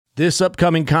This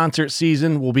upcoming concert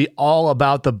season will be all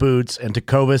about the boots, and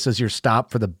Tecovas is your stop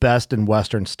for the best in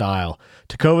Western style.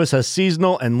 Tecovas has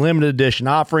seasonal and limited edition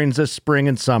offerings this spring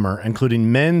and summer,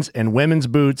 including men's and women's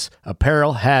boots,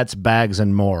 apparel, hats, bags,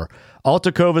 and more. All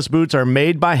Tecovas boots are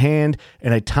made by hand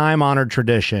in a time-honored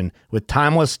tradition with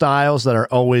timeless styles that are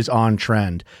always on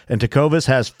trend. And Tecovas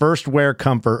has first wear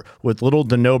comfort with little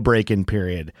to no break-in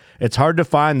period. It's hard to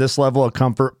find this level of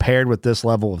comfort paired with this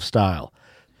level of style.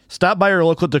 Stop by your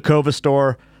local Tecovas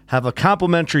store, have a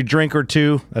complimentary drink or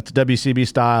two, that's WCB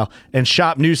style, and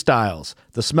shop new styles.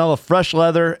 The smell of fresh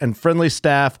leather and friendly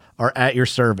staff are at your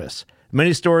service.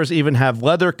 Many stores even have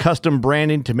leather custom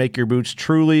branding to make your boots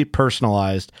truly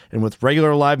personalized. And with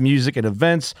regular live music and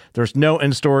events, there's no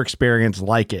in-store experience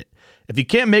like it. If you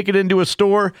can't make it into a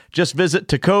store, just visit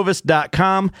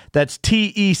tecovas.com. That's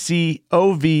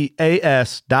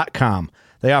TECOVAS.com.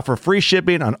 They offer free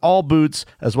shipping on all boots,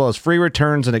 as well as free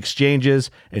returns and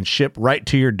exchanges, and ship right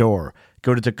to your door.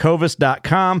 Go to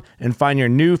tecovas.com and find your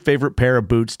new favorite pair of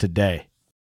boots today.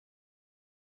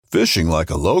 Fishing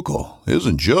like a local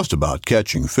isn't just about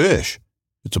catching fish.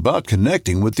 It's about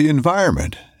connecting with the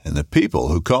environment and the people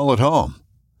who call it home.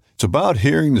 It's about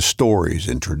hearing the stories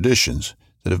and traditions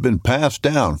that have been passed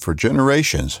down for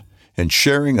generations and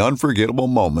sharing unforgettable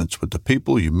moments with the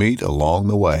people you meet along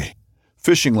the way.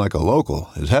 Fishing like a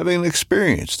local is having an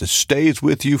experience that stays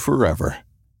with you forever.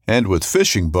 And with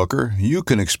Fishing Booker, you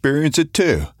can experience it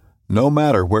too, no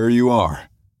matter where you are.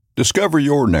 Discover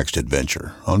your next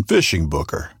adventure on Fishing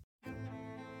Booker.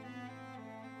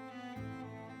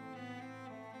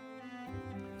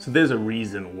 So there's a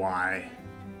reason why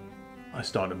I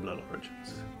started Blood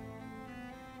Origins.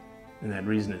 And that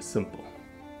reason is simple.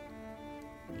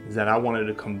 Is that I wanted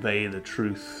to convey the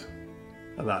truth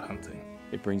about hunting.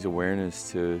 It brings awareness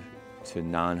to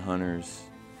non-hunters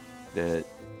that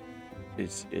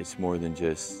it's more than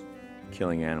just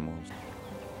killing animals.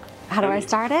 How do I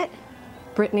start it?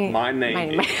 Brittany. My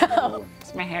name is...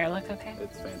 Does my hair look okay?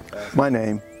 It's fantastic. My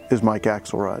name is Mike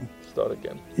Axelrod. Start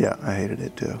again. Yeah, I hated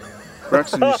it too.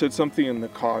 Braxton, you said something in the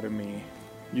car to me.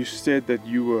 You said that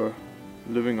you were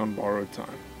living on borrowed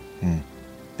time.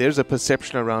 There's a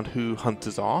perception around who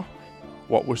hunters are,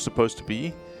 what we're supposed to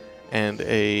be, and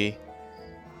a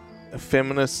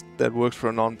feminist that works for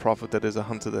a non-profit that is a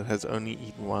hunter that has only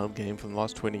eaten wild game for the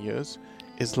last 20 years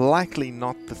is likely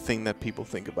not the thing that people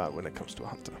think about when it comes to a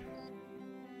hunter.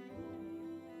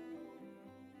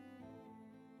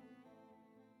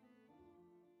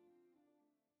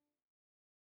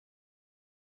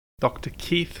 Dr.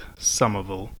 Keith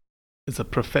Somerville is a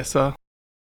professor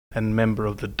and member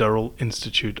of the Durrell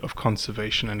Institute of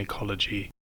Conservation and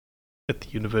Ecology at the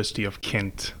University of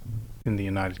Kent in the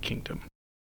United Kingdom.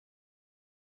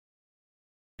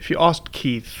 If you asked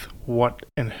Keith what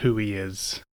and who he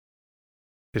is,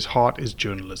 his heart is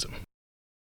journalism.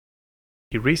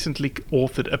 He recently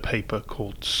authored a paper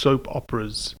called Soap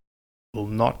Operas Will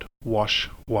Not Wash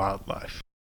Wildlife,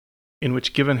 in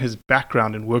which, given his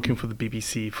background in working for the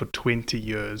BBC for 20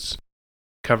 years,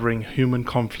 covering human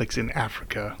conflicts in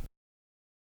Africa,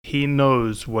 he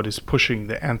knows what is pushing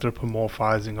the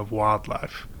anthropomorphizing of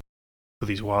wildlife for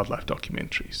these wildlife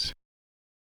documentaries.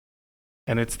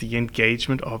 And it's the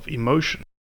engagement of emotion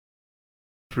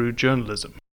through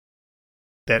journalism.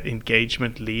 That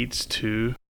engagement leads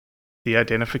to the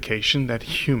identification that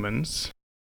humans,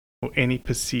 or any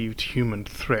perceived human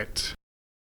threat,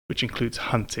 which includes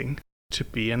hunting, to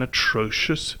be an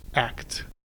atrocious act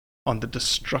on the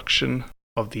destruction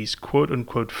of these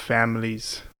quote-unquote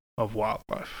families of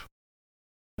wildlife.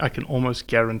 I can almost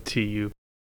guarantee you,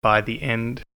 by the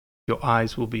end, your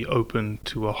eyes will be open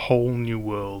to a whole new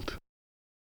world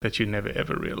that you never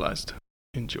ever realized.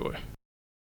 Enjoy.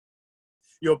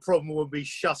 Your problem will be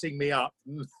shutting me up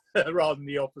rather than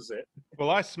the opposite. Well,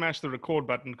 I smashed the record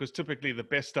button because typically the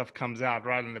best stuff comes out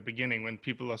right in the beginning when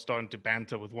people are starting to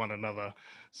banter with one another.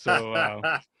 So,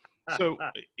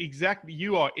 exactly,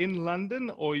 you are in London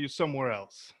or you're somewhere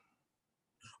else?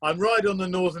 I'm right on the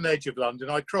northern edge of London.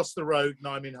 I cross the road and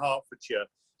I'm in Hertfordshire.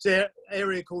 It's an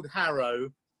area called Harrow,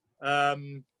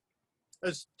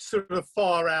 as sort of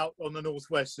far out on the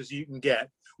northwest as you can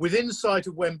get. Within sight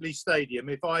of Wembley Stadium,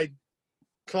 if I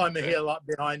climb a hill up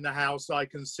behind the house, I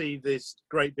can see this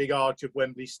great big arch of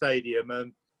Wembley Stadium.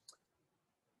 And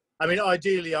I mean,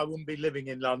 ideally, I wouldn't be living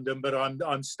in London, but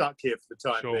I'm stuck here for the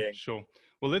time being. Sure.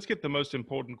 Well, let's get the most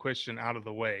important question out of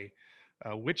the way.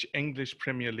 Which English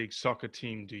Premier League soccer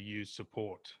team do you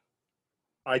support?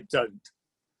 I don't.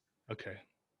 Okay.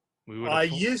 I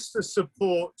used to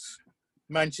support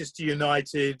Manchester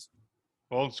United.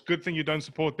 Well, it's a good thing you don't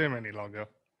support them any longer.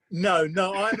 No,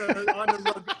 I'm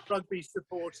a rugby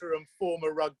supporter and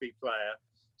former rugby player,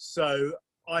 so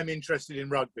I'm interested in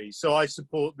rugby. So I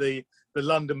support the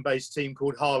London-based team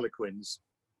called Harlequins.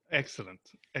 Excellent.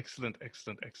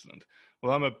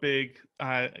 Well, I'm a big,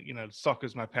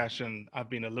 soccer's my passion. I've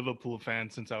been a Liverpool fan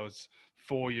since I was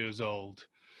 4 years old,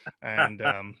 and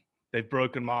they've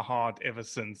broken my heart ever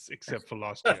since, except for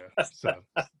last year. So,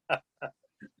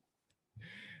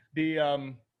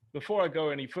 before I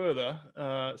go any further,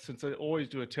 since I always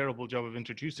do a terrible job of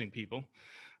introducing people,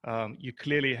 you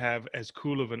clearly have as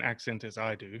cool of an accent as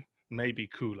I do, maybe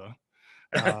cooler.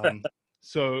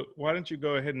 So why don't you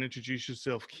go ahead and introduce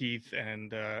yourself, Keith,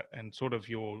 and sort of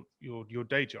your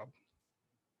day job?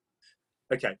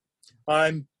 Okay,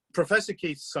 I'm Professor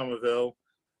Keith Somerville.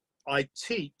 I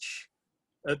teach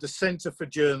at the Centre for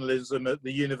Journalism at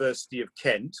the University of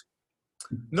Kent.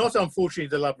 Not unfortunately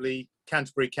the lovely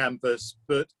Canterbury campus,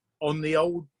 but on the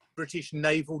old British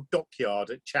Naval Dockyard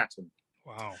at Chatham.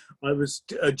 Wow. I was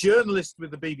a journalist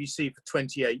with the BBC for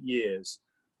 28 years,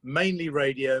 mainly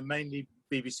radio, mainly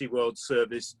BBC World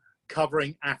Service,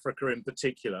 covering Africa in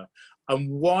particular. And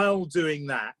while doing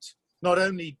that, not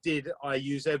only did I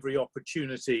use every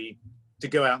opportunity to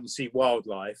go out and see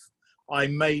wildlife, I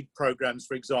made programs,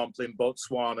 for example, in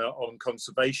Botswana on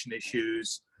conservation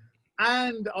issues,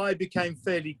 and I became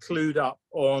fairly clued up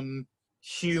on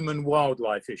human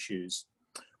wildlife issues.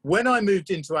 When I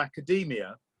moved into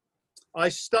academia, I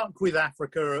stuck with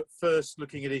Africa at first,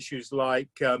 looking at issues like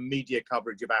media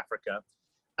coverage of Africa,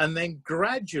 and then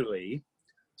gradually,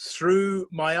 through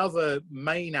my other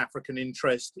main African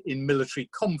interest in military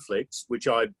conflicts, which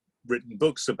I've written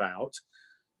books about,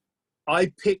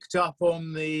 I picked up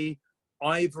on the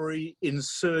ivory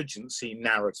insurgency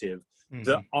narrative,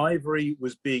 that ivory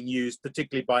was being used,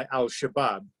 particularly by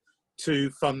Al-Shabaab,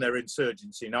 to fund their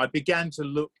insurgency. And I began to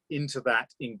look into that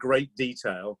in great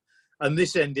detail. And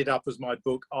this ended up as my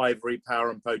book, Ivory, Power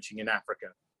and Poaching in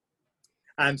Africa.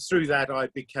 And through that, I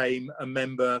became a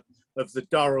member of the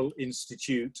Durrell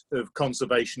Institute of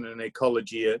Conservation and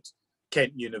Ecology at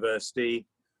Kent University,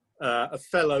 a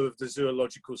fellow of the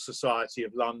Zoological Society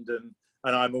of London,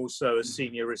 and I'm also a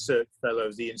senior research fellow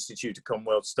of the Institute of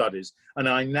Commonwealth Studies. And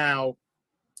I now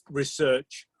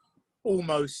research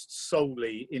almost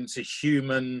solely into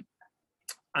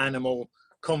human-animal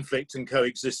conflict and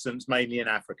coexistence, mainly in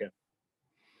Africa.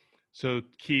 So,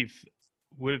 Keith,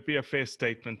 would it be a fair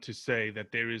statement to say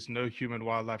that there is no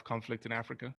human-wildlife conflict in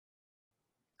Africa?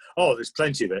 Oh, there's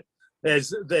plenty of it.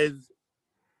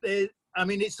 I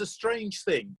mean, it's a strange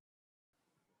thing.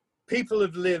 People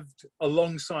have lived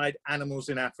alongside animals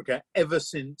in Africa ever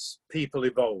since people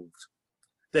evolved.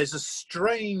 There's a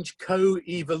strange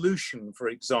co-evolution, for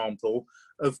example,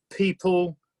 of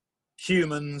people,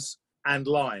 humans, and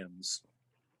lions.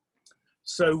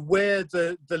 So where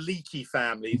the Leakey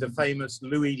family, the famous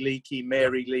Louis Leakey,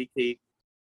 Mary Leakey,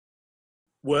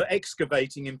 were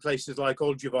excavating in places like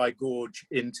Olduvai Gorge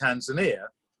in Tanzania,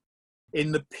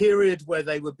 in the period where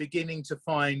they were beginning to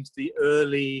find the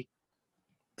early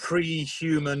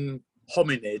pre-human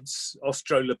hominids,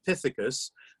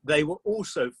 Australopithecus, they were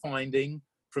also finding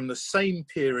from the same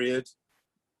period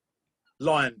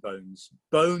lion bones,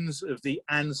 bones of the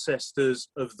ancestors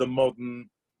of the modern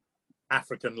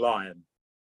African lion.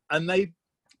 And they,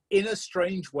 in a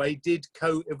strange way, did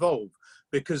co-evolve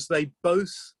because they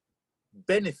both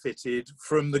benefited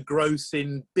from the growth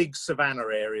in big savanna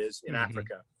areas in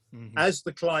Africa. As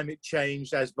the climate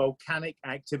changed, as volcanic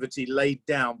activity laid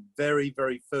down very,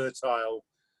 very fertile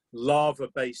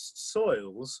lava-based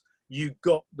soils, you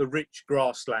got the rich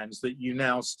grasslands that you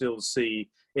now still see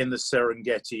in the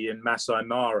Serengeti and Masai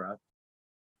Mara.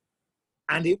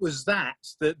 And it was that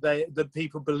the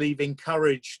people believe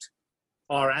encouraged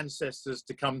our ancestors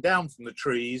to come down from the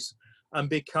trees and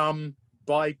become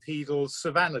bipedal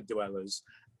savanna dwellers,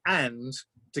 and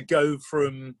to go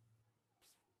from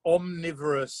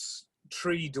omnivorous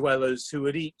tree dwellers who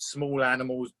would eat small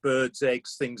animals, birds,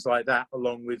 eggs, things like that,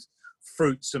 along with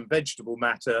fruits and vegetable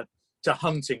matter, to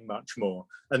hunting much more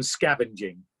and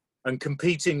scavenging and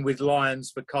competing with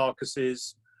lions for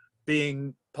carcasses,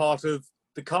 being part of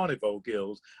the Carnivore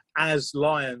Guild as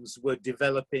lions were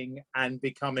developing and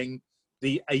becoming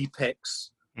the apex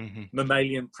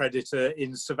mammalian predator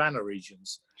in savanna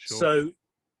regions. Sure. So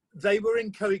they were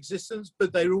in coexistence,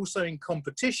 but they were also in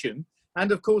competition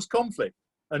and, of course, conflict.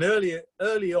 And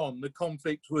early on, the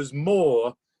conflict was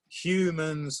more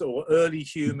humans or early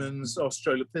humans,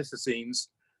 Australopithecines,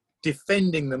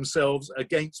 defending themselves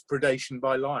against predation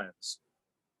by lions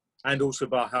and also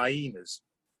by hyenas,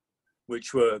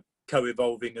 which were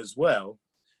co-evolving as well.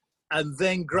 And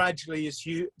then gradually, as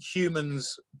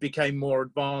humans became more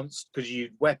advanced, because you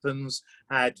weapons,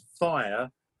 had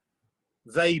fire,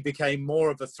 they became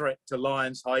more of a threat to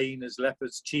lions, hyenas,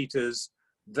 leopards, cheetahs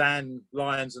than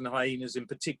lions and hyenas in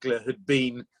particular had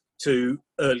been to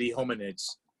early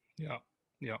hominids. Yeah,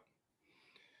 yeah.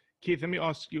 Keith, let me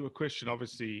ask you a question.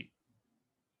 Obviously,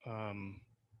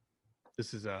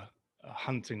 this is a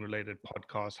hunting-related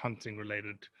podcast,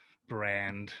 hunting-related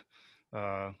brand.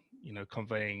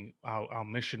 Conveying our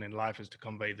mission in life is to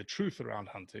convey the truth around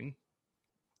hunting.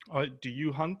 Do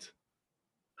you hunt?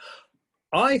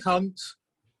 I hunt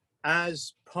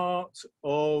as part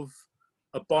of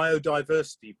a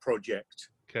biodiversity project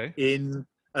in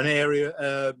an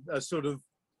area, a sort of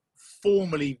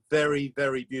formerly very,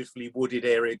 very beautifully wooded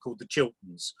area called the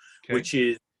Chilterns, which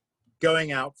is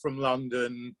going out from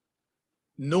London,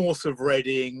 north of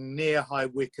Reading, near High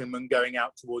Wycombe, and going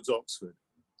out towards Oxford.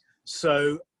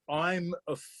 So I'm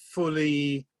a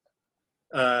fully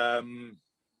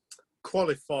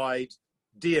qualified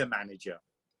deer manager.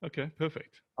 Okay,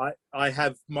 perfect. I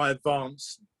have my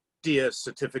advanced deer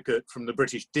certificate from the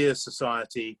British Deer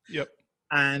Society. Yep.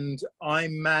 And I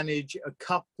manage a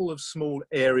couple of small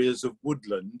areas of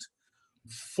woodland,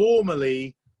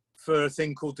 formerly for a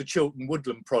thing called the Chiltern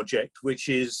Woodland Project, which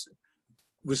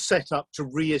was set up to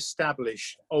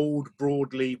re-establish old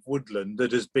broadleaf woodland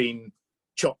that has been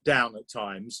chopped down at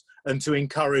times, and to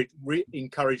encourage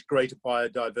greater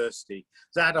biodiversity.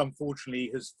 That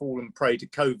unfortunately has fallen prey to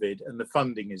COVID, and the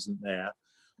funding isn't there.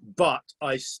 But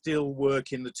I still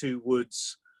work in the two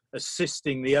woods,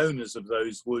 assisting the owners of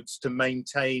those woods to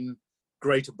maintain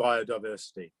greater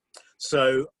biodiversity.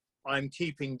 So I'm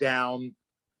keeping down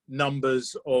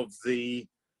numbers of the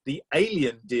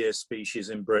alien deer species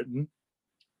in Britain,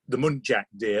 the muntjac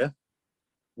deer,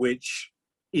 which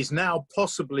is now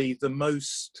possibly the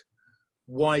most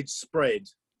widespread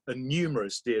and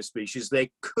numerous deer species. There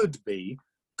could be,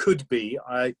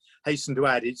 I hasten to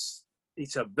add, it's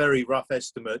a very rough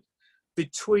estimate,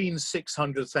 between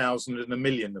 600,000 and 1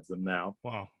 million of them now.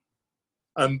 Wow.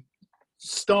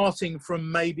 Starting from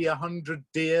maybe 100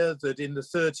 deer that in the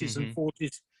 30s and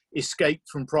 40s escaped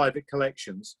from private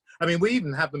collections. I mean, we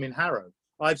even have them in Harrow.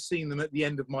 I've seen them at the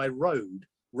end of my road,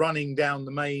 running down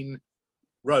the main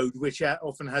road, which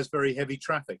often has very heavy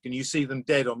traffic, and you see them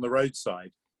dead on the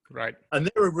roadside. Right. And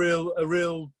they're a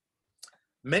real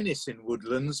menace in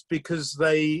woodlands because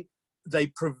they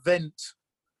prevent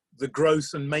the growth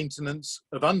and maintenance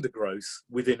of undergrowth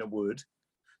within a wood.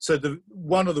 So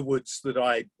one of the woods that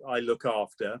I look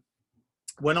after,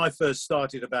 when I first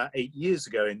started about 8 years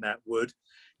ago in that wood,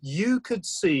 you could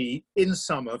see in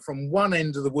summer from one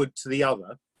end of the wood to the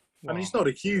other. Wow. I mean, it's not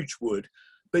a huge wood,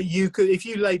 but you could, if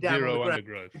you lay down on the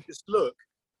ground, you just look,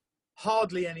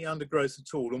 hardly any undergrowth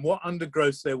at all. And what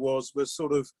undergrowth there was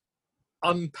sort of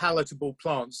unpalatable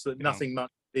plants that nothing much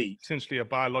eat. Essentially a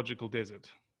biological desert.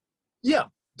 Yeah.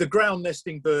 The ground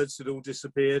nesting birds had all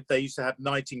disappeared. They used to have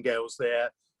nightingales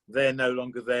there. They're no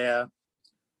longer there.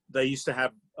 They used to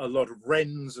have a lot of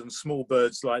wrens and small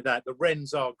birds like that. The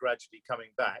wrens are gradually coming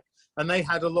back. And they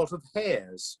had a lot of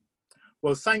hares.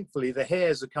 Well, thankfully, the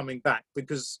hares are coming back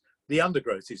because the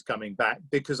undergrowth is coming back,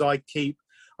 because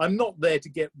I'm not there to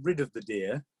get rid of the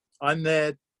deer. I'm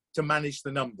there to manage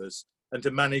the numbers and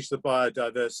to manage the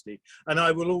biodiversity. And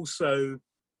I will also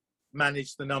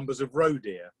manage the numbers of roe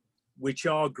deer, which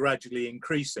are gradually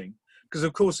increasing. Because,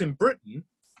 of course, in Britain,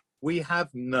 we have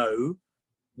no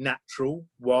natural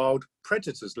wild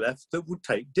predators left that would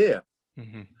take deer.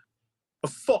 Mm-hmm. A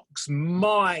fox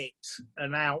might,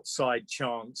 an outside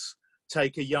chance,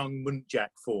 take a young muntjac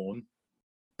fawn,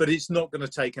 but it's not going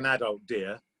to take an adult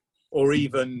deer, or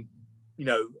even,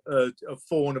 a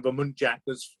fawn of a muntjac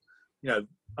that's,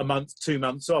 a month, 2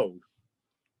 months old.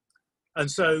 And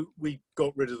so we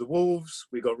got rid of the wolves,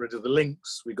 we got rid of the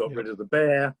lynx, we got rid of the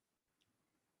bear.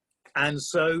 And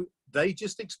so they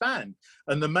just expand.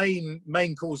 And the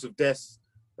main cause of death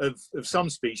of some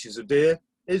species of deer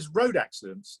is road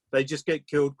accidents. They just get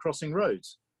killed crossing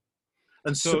roads.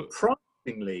 And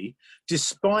surprisingly,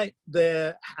 despite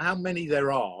how many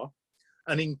there are,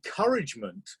 an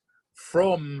encouragement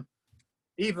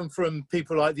even from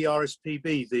people like the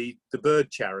RSPB, the bird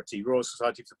charity, Royal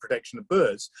Society for the Protection of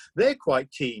Birds, they're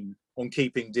quite keen on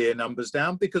keeping deer numbers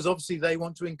down because obviously they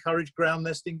want to encourage ground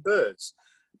nesting birds.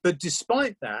 But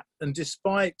despite that, and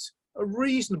despite a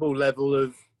reasonable level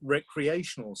of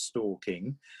recreational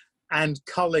stalking and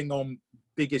culling on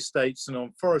big estates and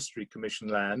on Forestry Commission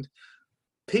land,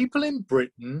 people in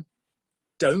Britain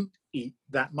don't eat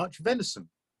that much venison.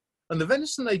 And the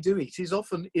venison they do eat is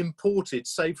often imported,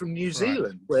 say, from New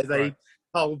Zealand, where they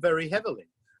cull very heavily.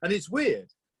 And it's weird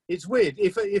it's weird.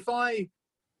 If I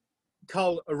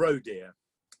cull a roe deer,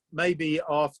 maybe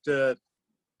after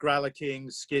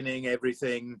gralloching, skinning,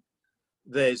 everything,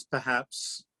 there's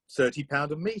perhaps 30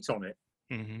 pound of meat on it,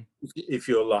 if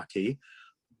you're lucky.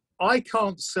 I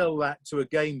can't sell that to a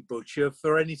game butcher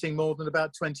for anything more than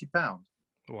about 20 pound.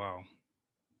 Wow.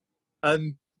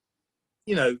 And,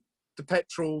 you know, the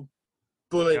petrol,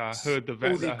 bullets. Yeah,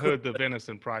 I heard the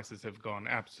venison prices have gone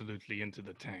absolutely into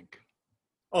the tank.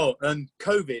 Oh, and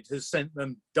COVID has sent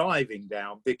them diving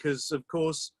down because, of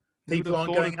course, people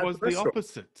aren't going out to the restaurant.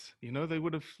 Opposite. You know, they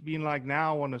would have been like,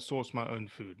 now I want to source my own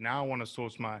food. Now I want to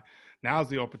source now's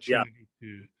the opportunity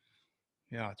to,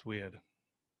 it's weird.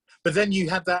 But then you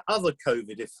have that other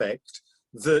COVID effect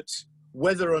that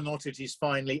whether or not it is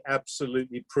finally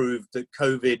absolutely proved that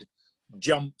COVID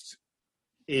jumped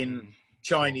in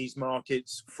Chinese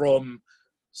markets from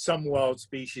some wild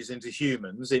species into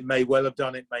humans, it may well have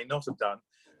done, it may not have done.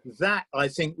 That, I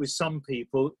think, with some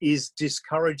people is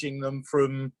discouraging them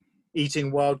from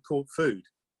eating wild caught food.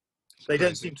 They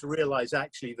don't seem to realize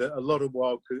actually that a lot of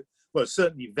wild, well,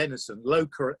 certainly venison, low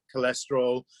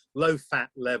cholesterol, low fat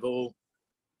level,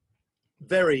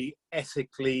 very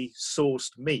ethically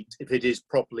sourced meat if it is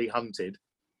properly hunted.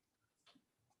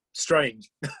 Strange.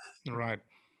 Right.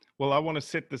 Well, I want to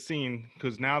set the scene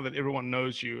because now that everyone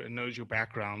knows you and knows your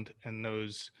background and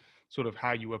knows sort of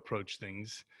how you approach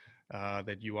things,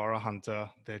 that you are a hunter,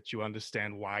 that you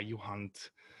understand why you hunt,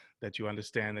 that you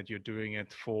understand that you're doing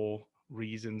it for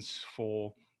reasons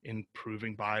for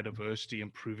improving biodiversity,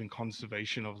 improving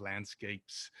conservation of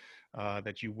landscapes,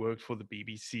 that you worked for the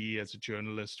BBC as a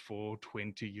journalist for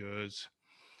 20 years.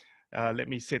 Let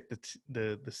me set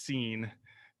the scene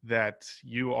that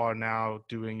you are now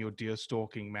doing your deer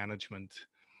stalking management.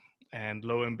 And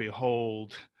lo and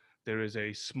behold, there is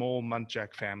a small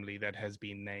muntjac family that has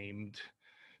been named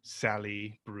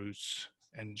Sally, Bruce,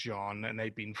 and John, and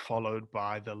they've been followed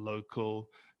by the local,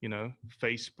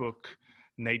 Facebook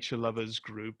nature lovers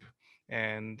group,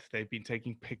 and they've been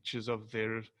taking pictures of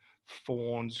their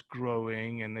fawns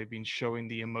growing, and they've been showing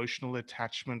the emotional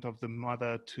attachment of the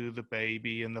mother to the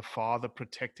baby and the father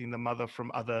protecting the mother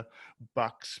from other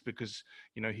bucks because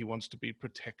he wants to be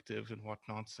protective and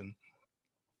whatnot.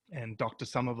 And Dr.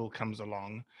 Somerville comes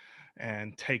along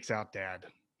and takes out Dad,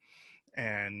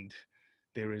 and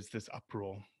there is this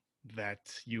uproar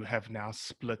that you have now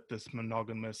split this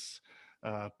monogamous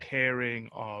pairing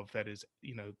of that is,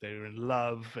 they're in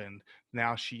love, and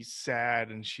now she's sad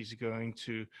and she's going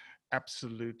to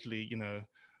absolutely,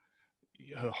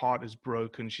 her heart is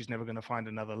broken. She's never going to find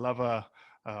another lover.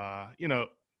 I'm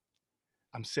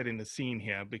setting the scene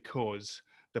here because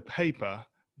the paper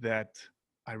that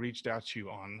I reached out to you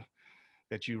on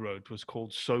that you wrote was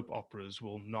called Soap Operas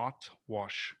Will Not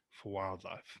Wash for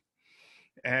Wildlife.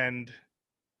 And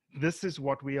this is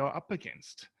what we are up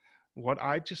against. What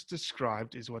I just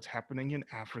described is what's happening in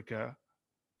Africa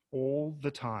all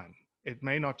the time. It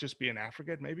may not just be in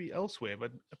Africa, it may be elsewhere,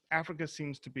 but Africa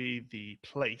seems to be the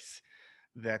place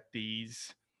that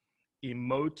these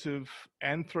emotive,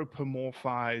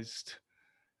 anthropomorphized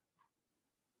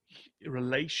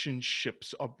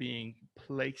relationships are being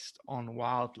placed on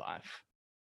wildlife.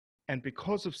 And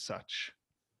because of such,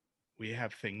 we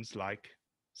have things like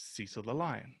Cecil the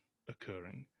lion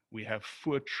occurring. We have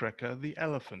Voortrekker the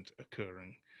elephant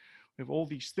occurring. We have all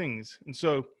these things. And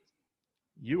so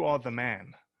you are the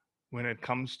man when it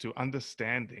comes to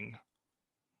understanding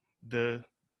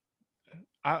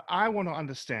I want to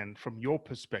understand from your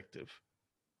perspective,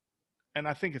 and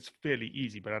I think it's fairly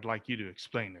easy, but I'd like you to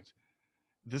explain it.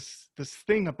 This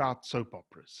thing about soap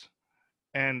operas,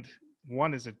 and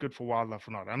one, is it good for wildlife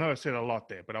or not? I know I said a lot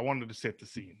there, but I wanted to set the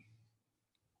scene.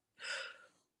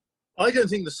 I don't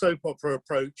think the soap opera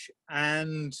approach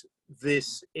and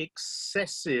this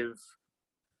excessive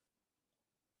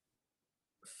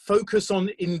focus on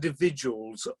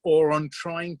individuals or on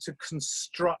trying to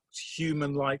construct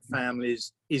human-like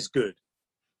families is good.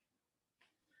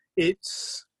 It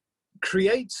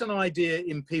creates an idea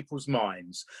in people's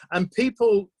minds, and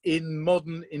people in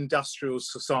modern industrial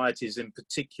societies in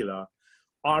particular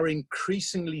are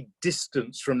increasingly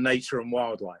distanced from nature and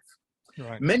wildlife.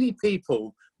 Right. Many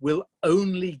people will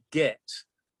only get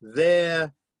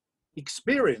their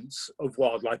experience of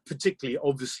wildlife, particularly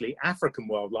obviously African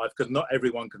wildlife, because not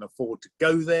everyone can afford to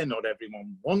go there, not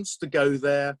everyone wants to go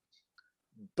there,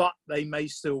 but they may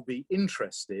still be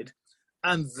interested,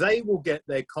 and they will get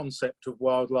their concept of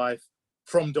wildlife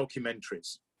from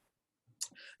documentaries.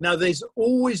 Now, there's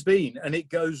always been, and it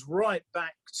goes right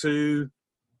back to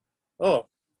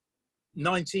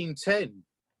 1910,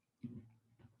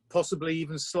 possibly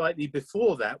even slightly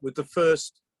before that, with the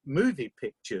first movie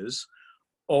pictures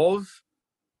of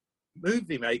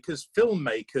movie makers,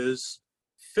 filmmakers,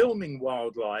 filming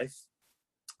wildlife,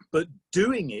 but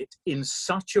doing it in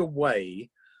such a way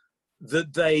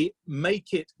that they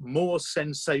make it more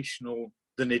sensational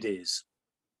than it is.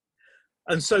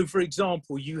 And so, for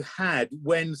example, you had,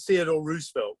 when Theodore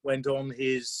Roosevelt went on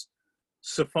his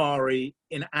safari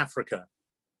in Africa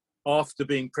after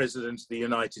being president of the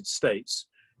United States,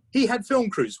 he had film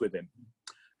crews with him.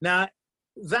 Now,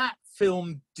 that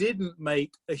film didn't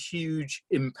make a huge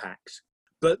impact,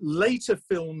 but later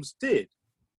films did.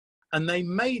 And they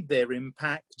made their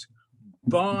impact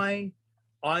by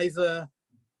either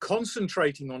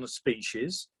concentrating on a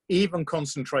species, even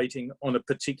concentrating on a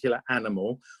particular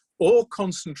animal, or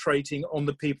concentrating on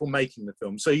the people making the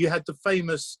film. So you had the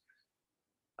famous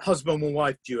husband and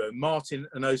wife duo, Martin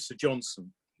and Osa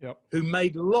Johnson, who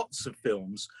made lots of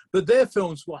films, but their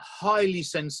films were highly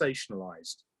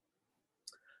sensationalized.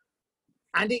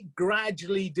 And it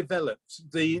gradually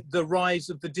developed the rise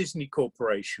of the Disney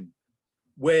Corporation,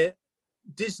 where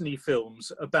Disney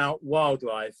films about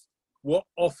wildlife were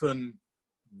often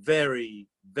very,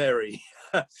 very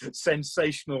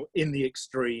sensational in the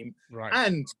extreme,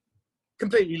 and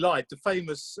completely lied. The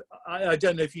famous, I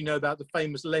don't know if you know about the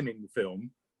famous Lemming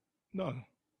film. No.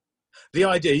 The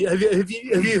idea, have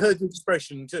you heard the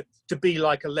expression to be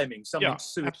like a lemming, something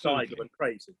suicidal and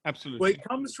crazy? Absolutely. Well, it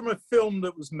comes from a film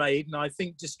that was made, and I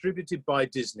think distributed by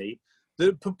Disney,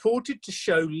 that purported to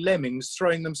show lemmings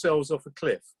throwing themselves off a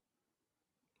cliff.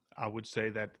 I would say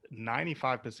that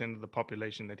 95% of the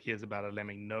population that hears about a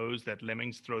lemming knows that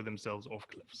lemmings throw themselves off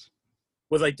cliffs.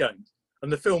 Well, they don't.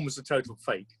 And the film was a total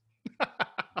fake.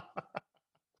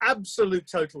 Absolute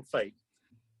total fake.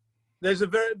 There's a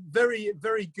very, very,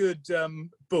 very good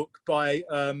book by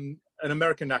an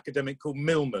American academic called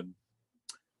Millman,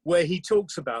 where he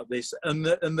talks about this and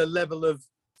the level of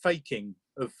faking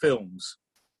of films.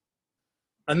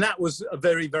 And that was a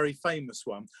very, very famous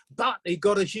one. But it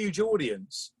got a huge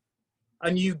audience.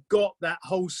 And you got that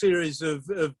whole series of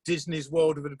Disney's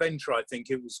World of Adventure, I think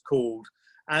it was called.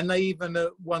 And they even at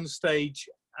one stage,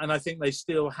 and I think they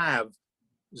still have,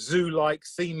 zoo-like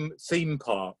theme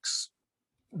parks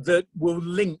that will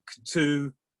link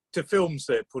to films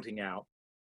they're putting out.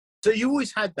 So you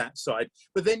always had that side,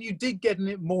 but then you did get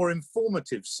a more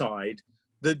informative side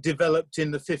that developed in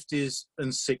the 50s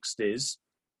and 60s.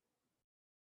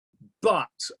 But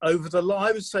I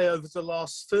would say over the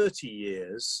last 30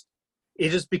 years,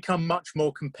 it has become much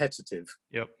more competitive.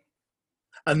 Yep.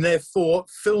 And therefore,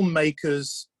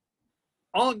 filmmakers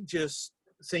aren't just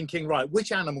thinking, right,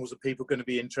 which animals are people going to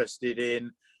be interested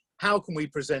in? How can we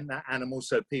present that animal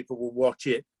so people will watch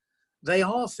it? They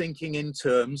are thinking in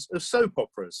terms of soap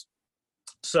operas.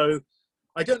 So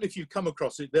I don't know if you've come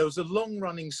across it. There was a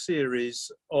long-running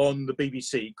series on the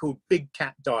BBC called Big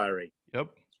Cat Diary. Yep.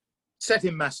 Set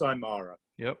in Masai Mara.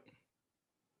 Yep.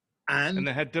 And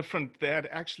they had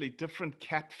actually different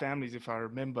cat families, if I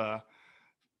remember,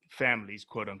 families,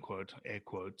 quote unquote, air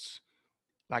quotes,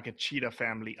 like a cheetah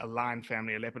family, a lion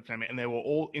family, a leopard family, and they were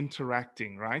all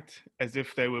interacting, right? As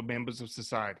if they were members of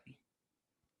society.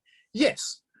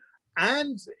 Yes.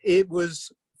 And it was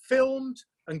filmed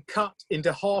and cut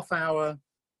into half-hour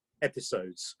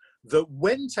episodes that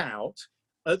went out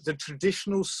at the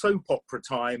traditional soap opera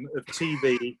time of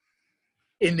TV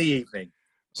in the evening.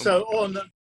 So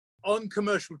on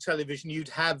commercial television, you'd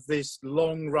have this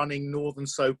long-running northern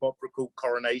soap opera called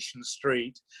Coronation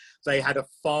Street. They had a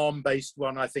farm-based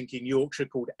one, I think, in Yorkshire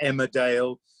called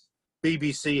Emmerdale.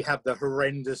 BBC have the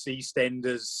horrendous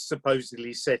EastEnders,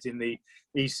 supposedly set in the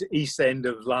East End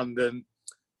of London.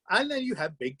 And then you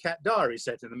have Big Cat Diary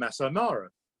set in the Masai Mara.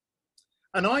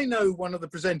 And I know one of the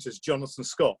presenters, Jonathan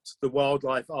Scott, the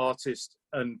wildlife artist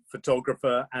and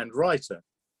photographer and writer.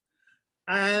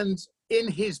 And in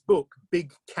his book,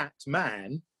 Big Cat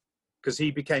Man, because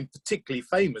he became particularly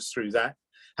famous through that,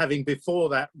 having before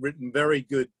that written very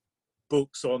good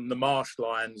books on the marsh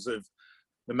lions of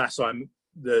the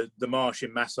marsh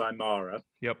in Masai Mara.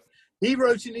 Yep. He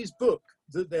wrote in his book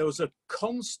that there was a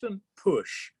constant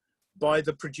push by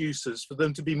the producers for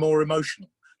them to be more emotional,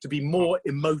 to be more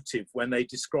emotive when they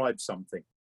describe something.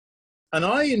 And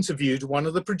I interviewed one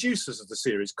of the producers of the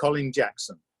series, Colin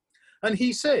Jackson, and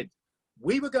he said,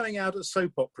 we were going out at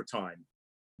soap opera time.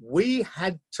 We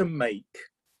had to make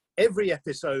every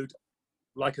episode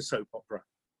like a soap opera.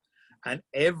 And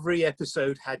every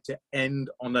episode had to end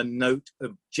on a note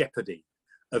of jeopardy,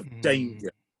 of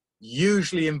danger,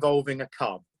 usually involving a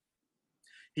cub.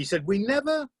 He said, we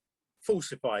never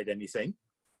falsified anything.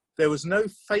 There was no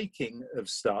faking of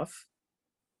stuff,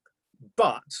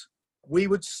 but we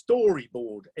would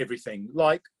storyboard everything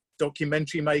like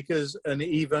documentary makers and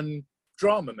even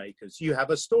drama makers. You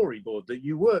have a storyboard that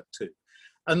you work to,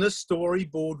 and the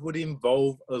storyboard would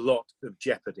involve a lot of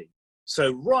jeopardy.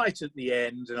 So right at the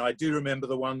end, and I do remember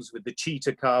the ones with the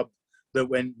cheetah cub that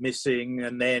went missing,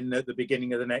 and then at the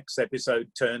beginning of the next episode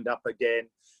turned up again.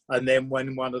 And then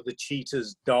when one of the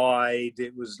cheetahs died,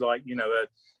 it was like, you know, a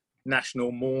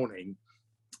national mourning.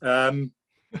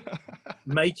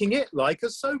 Making it like a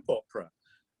soap opera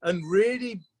and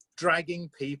really dragging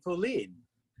people in.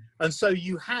 And so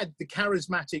you had the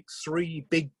charismatic 3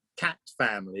 big cat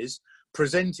families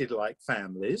presented like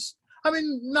families. I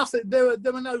mean, nothing.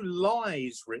 There were no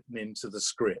lies written into the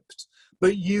script,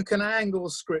 but you can angle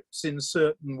scripts in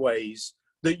certain ways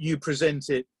that you present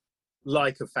it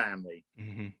like a family,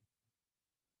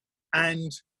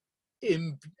 and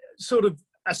in sort of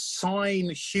assign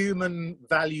human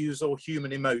values or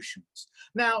human emotions.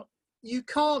 Now, you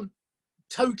can't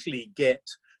totally get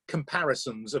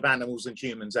comparisons of animals and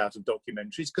humans out of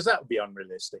documentaries because that would be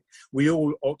unrealistic. We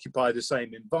all occupy the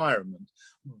same environment,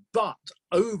 but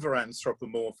over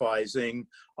anthropomorphizing,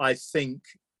 I think,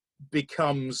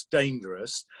 becomes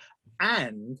dangerous,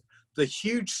 and the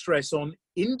huge stress on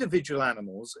individual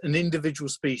animals and individual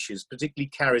species,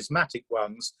 particularly charismatic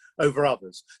ones, over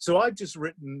others. So I've just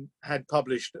had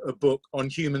published a book on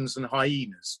humans and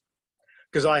hyenas,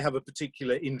 because I have a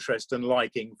particular interest and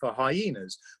liking for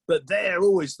hyenas, but they're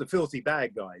always the filthy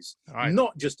bad guys,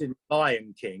 not just in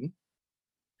Lion King,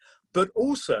 but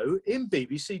also in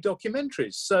BBC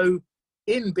documentaries. So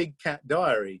in Big Cat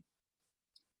Diary,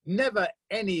 never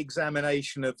any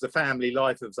examination of the family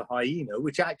life of the hyena,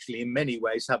 which actually in many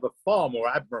ways have a far more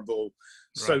admirable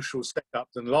social setup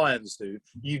than lions do.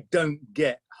 You don't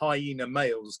get hyena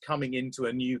males coming into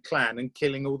a new clan and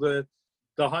killing all the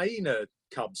hyena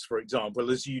cubs, for example,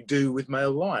 as you do with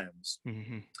male lions.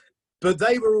 But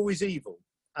they were always evil,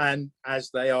 and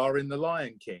as they are in The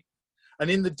Lion King.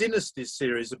 And in the Dynasties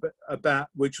series, about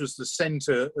which was the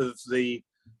center of the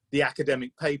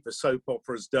academic paper, Soap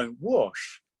Operas Don't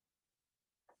Wash,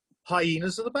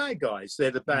 hyenas are the bad guys.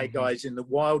 They're the bad guys in the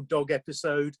Wild Dog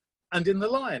episode and in the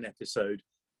Lion episode.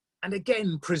 And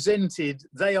again,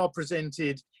 they are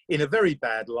presented in a very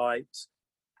bad light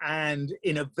and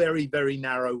in a very, very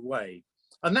narrow way.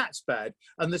 And that's bad.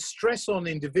 And the stress on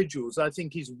individuals, I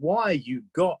think, is why you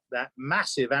got that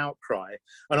massive outcry.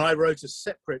 And I wrote a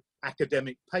separate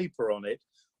academic paper on it,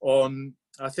 on,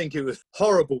 I think it was,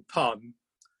 horrible pun,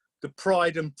 the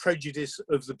Pride and Prejudice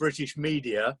of the British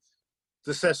media,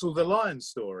 the Cecil the Lion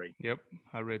story. Yep,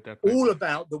 I read that paper. All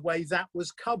about the way that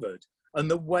was covered and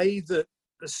the way that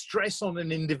the stress on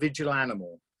an individual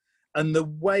animal and the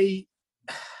way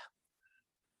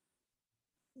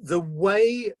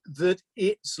that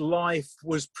its life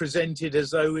was presented as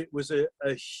though it was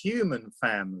a human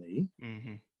family,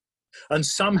 and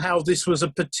somehow this was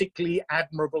a particularly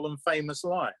admirable and famous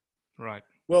lion. Right.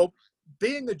 Well,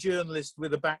 being a journalist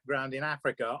with a background in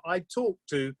Africa, I talked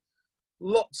to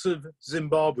lots of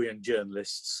Zimbabwean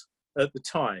journalists at the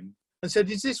time and said,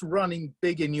 is this running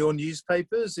big in your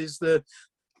newspapers? Is the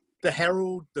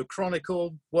Herald, the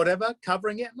Chronicle, whatever,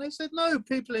 covering it? And they said, no,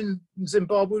 people in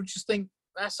Zimbabwe just think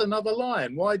that's another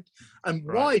lion. Why? And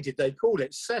why did they call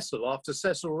it Cecil after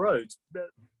Cecil Rhodes?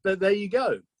 But there you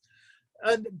go.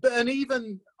 And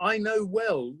even I know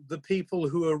well the people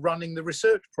who are running the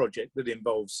research project that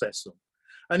involves Cecil.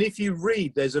 And if you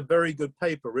read, there's a very good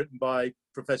paper written by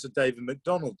Professor David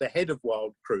MacDonald, the head of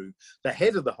Wild Crew, the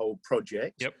head of the whole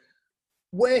project,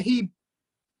 where he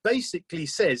basically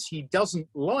says he doesn't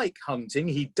like hunting,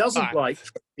 he doesn't like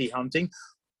trophy hunting,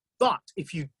 but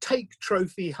if you take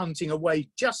trophy hunting away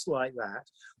just like that,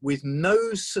 with no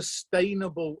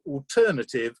sustainable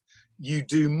alternative, you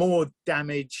do more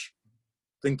damage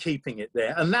than keeping it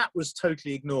there. And that was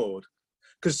totally ignored,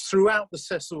 because throughout the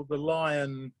Cecil the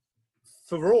Lion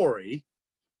furore,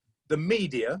 the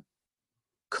media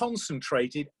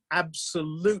concentrated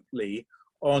absolutely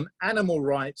on animal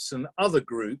rights and other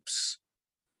groups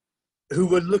who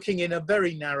were looking in a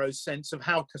very narrow sense of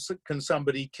how can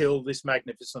somebody kill this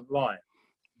magnificent lion.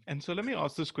 And so let me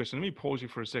ask this question. Let me pause you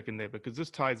for a second there, because this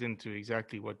ties into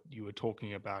exactly what you were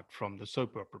talking about from the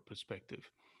soap opera perspective,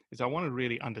 is I want to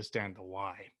really understand the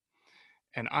why.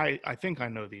 And I think I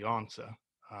know the answer,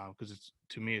 because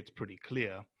to me, it's pretty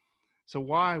clear. So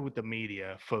why would the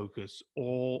media focus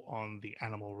all on the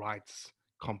animal rights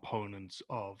components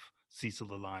of Cecil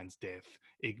the Lion's death,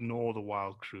 ignore the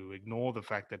Wild Crew, ignore the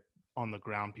fact that on the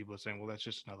ground people are saying, well, that's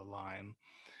just another lion?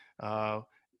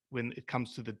 When it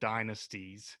comes to the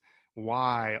dynasties,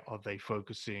 why are they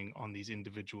focusing on these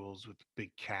individuals with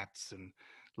big cats and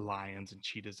lions and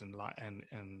cheetahs and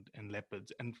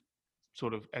leopards, and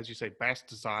sort of, as you say,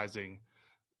 bastardizing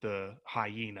the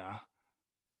hyena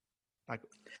Like,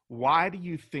 why do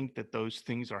you think that those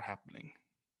things are happening?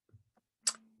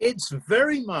 It's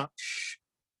very much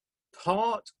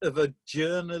part of a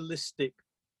journalistic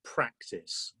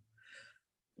practice.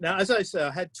 Now, as I say,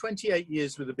 I had 28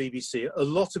 years with the BBC, a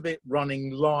lot of it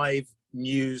running live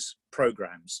news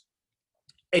programs,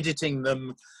 editing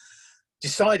them,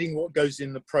 deciding what goes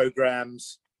in the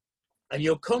programs, and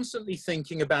you're constantly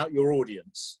thinking about your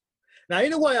audience. Now,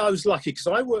 in a way, I was lucky because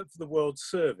I worked for the World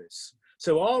Service,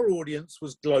 so our audience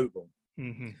was global.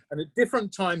 Mm-hmm. And at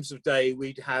different times of day,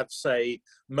 we'd have, say,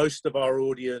 most of our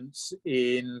audience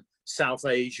in South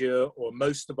Asia or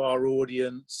most of our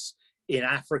audience in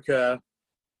Africa.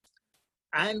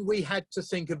 And we had to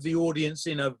think of the audience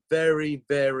in a very,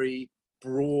 very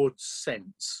broad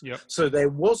sense. Yep. So there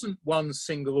wasn't one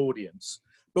single audience.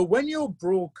 But when you're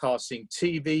broadcasting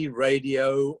TV,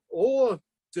 radio, or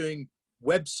doing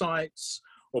websites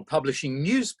or publishing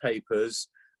newspapers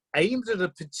aimed at a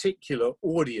particular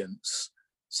audience,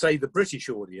 say the British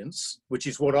audience, which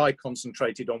is what I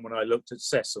concentrated on when I looked at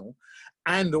Cecil,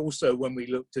 and also when we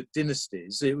looked at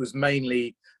Dynasties, it was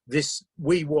mainly this,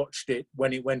 we watched it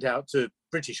when it went out to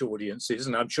British audiences,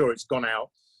 and I'm sure it's gone out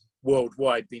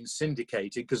worldwide, been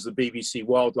syndicated, because the BBC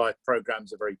wildlife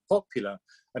programs are very popular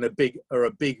and are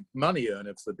a big money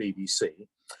earner for the BBC.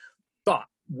 But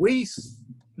we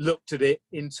looked at it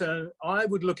I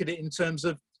would look at it in terms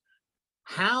of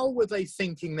how were they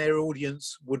thinking their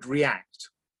audience would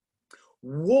react?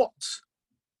 What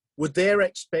would their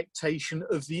expectation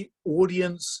of the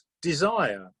audience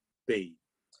desire be?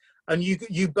 And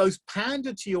you both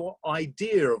pander to your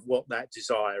idea of what that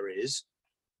desire is,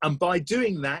 and by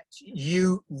doing that,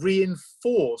 you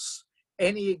reinforce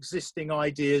any existing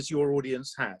ideas your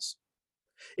audience has.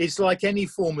 It's like any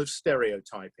form of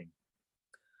stereotyping.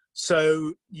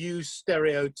 So you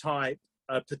stereotype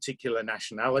a particular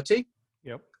nationality.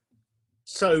 Yep.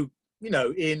 So,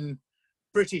 in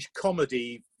British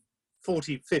comedy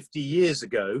 40, 50 years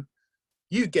ago,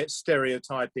 you get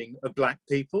stereotyping of black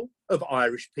people, of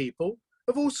Irish people,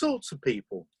 of all sorts of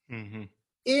people, mm-hmm.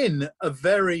 in a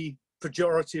very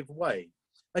pejorative way.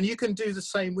 And you can do the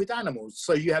same with animals.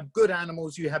 So you have good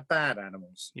animals, you have bad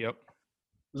animals. Yep.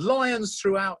 Lions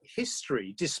throughout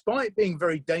history, despite being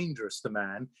very dangerous to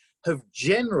man, have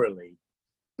generally,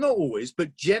 not always,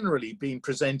 but generally been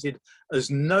presented as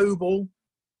noble,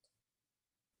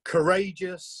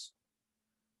 courageous.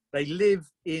 They live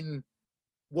in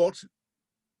what,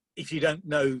 if you don't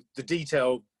know the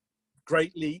detail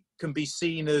greatly, can be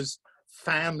seen as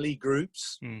family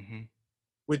groups, mm-hmm.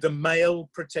 with the male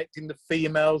protecting the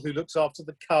female who looks after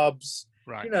the cubs.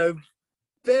 Right.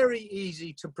 Very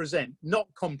easy to present, not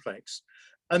complex.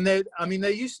 And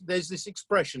there's this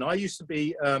expression. I used to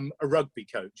be a rugby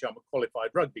coach. I'm a qualified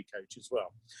rugby coach as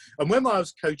well. And when I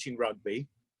was coaching rugby,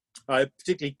 I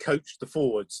particularly coached the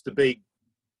forwards, the big,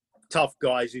 tough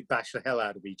guys who bash the hell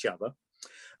out of each other.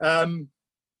 And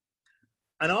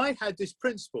I had this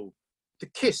principle, the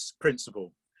KISS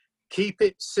principle. Keep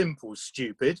it simple,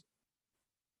 stupid.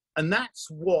 And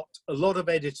that's what a lot of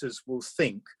editors will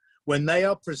think when they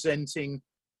are presenting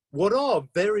what are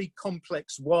very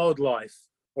complex wildlife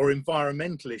or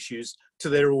environmental issues to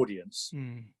their audience.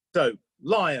 Mm. So,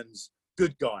 lions,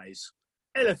 good guys.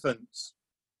 Elephants,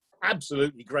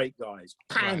 absolutely great guys.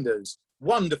 Pandas, right.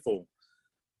 Wonderful.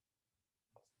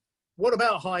 What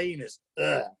about hyenas?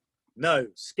 Ugh. No,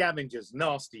 scavengers,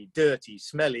 nasty, dirty,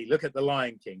 smelly. Look at the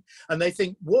Lion King. And they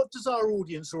think, what does our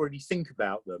audience already think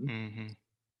about them? Mm-hmm.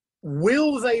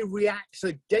 Will they react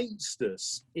against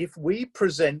us if we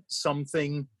present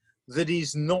something that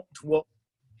is not what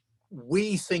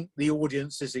we think the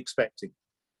audience is expecting?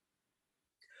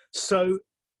 So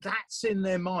that's in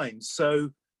their minds. So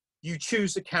you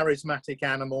choose a charismatic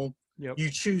animal, yep. You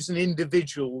choose an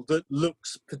individual that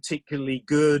looks particularly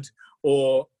good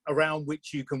or around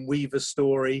which you can weave a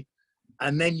story,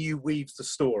 and then you weave the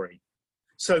story.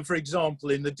 So, for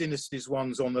example, in the Dynasties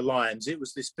ones on the lions, it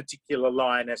was this particular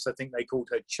lioness, I think they called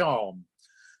her Charm,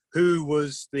 who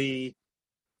was the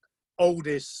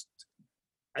oldest,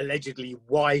 allegedly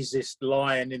wisest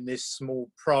lion in this small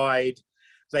pride.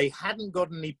 They hadn't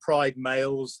got any pride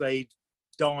males. They'd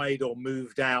died or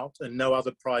moved out, and no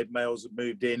other pride males had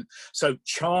moved in. So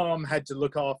Charm had to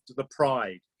look after the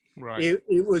pride. Right.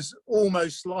 It was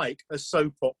almost like a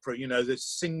soap opera, the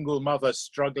single mother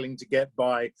struggling to get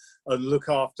by and look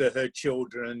after her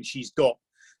children. And she's got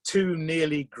two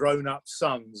nearly grown-up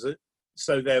sons.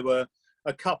 So there were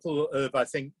a couple of, I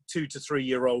think, 2 to 3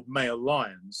 year old male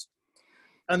lions.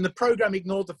 And the program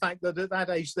ignored the fact that at that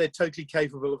age, they're totally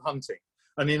capable of hunting.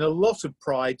 And in a lot of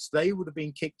prides, they would have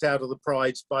been kicked out of the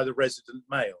prides by the resident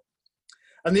male.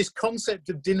 And this concept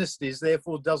of dynasties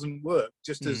therefore doesn't work,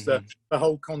 just as the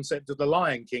whole concept of the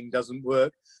Lion King doesn't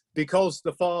work, because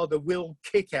the father will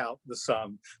kick out the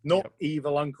son, not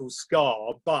evil Uncle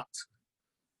Scar, but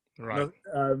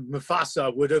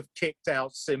Mufasa would have kicked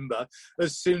out Simba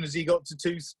as soon as he got to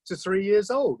 2 to 3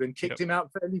 years old, and kicked him out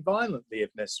fairly violently if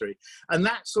necessary. And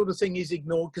that sort of thing is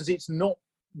ignored because it's not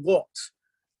what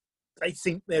they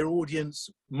think their audience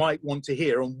might want to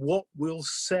hear and what will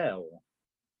sell.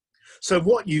 So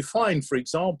what you find, for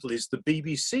example, is the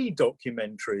BBC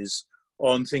documentaries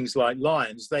on things like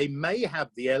lions. They may have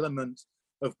the element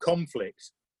of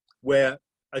conflict where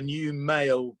a new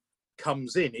male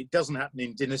comes in. It doesn't happen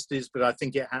in Dynasties, but I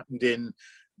think it happened in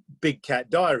Big Cat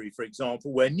Diary, for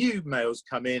example, where new males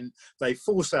come in, they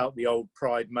force out the old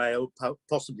pride male,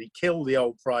 possibly kill the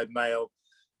old pride male.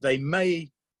 They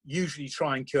may usually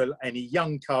try and kill any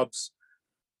young cubs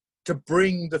to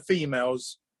bring the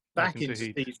females back into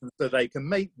season so they can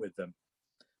mate with them.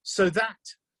 So that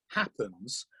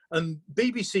happens, and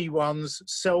BBC ones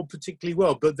sell particularly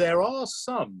well, but there are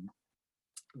some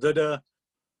that are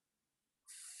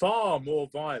far more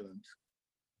violent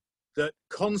that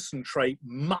concentrate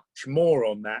much more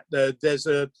on that. There's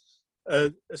a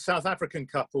South African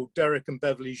couple, Derek and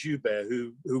Beverly Joubert,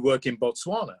 who work in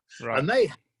Botswana, and they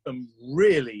have some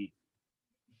really,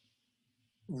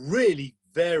 really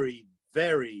very,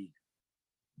 very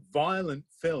violent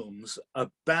films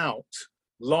about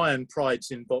lion prides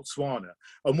in Botswana,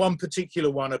 and one particular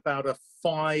one about a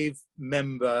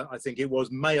 5-member, I think it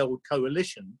was, male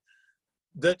coalition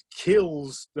that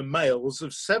kills the males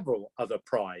of several other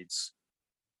prides.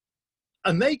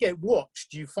 And they get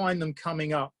watched. You find them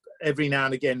coming up every now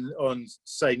and again on,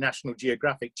 say, National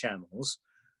Geographic channels,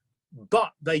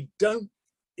 but they don't,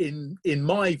 in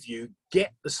my view,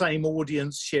 get the same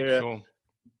audience share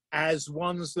as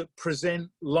ones that present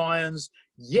lions.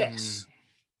 Yes,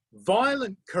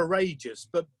 violent, courageous,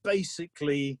 but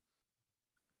basically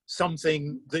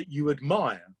something that you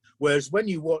admire. Whereas when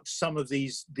you watch some of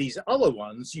these other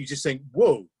ones, you just think,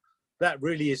 whoa, that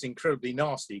really is incredibly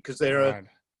nasty, because there are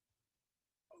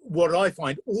what I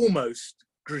find almost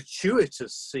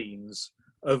gratuitous scenes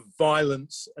of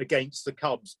violence against the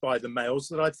cubs by the males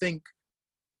that I think,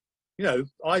 you know,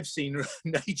 I've seen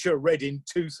nature red in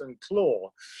tooth and claw,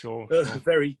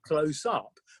 very close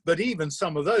up. But even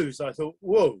some of those, I thought,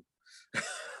 whoa,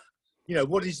 you know,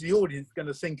 what is the audience going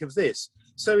to think of this?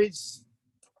 So it's,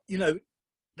 you know,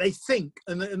 they think,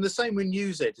 and the same with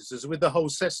news editors, with the whole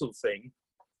Cecil thing,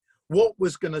 what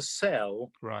was going to sell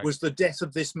was the death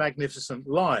of this magnificent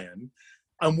lion,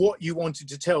 and what you wanted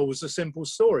to tell was a simple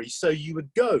story. So you would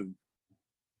go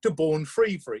to Born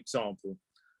Free, for example,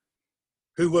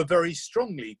 who were very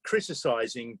strongly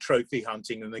criticising trophy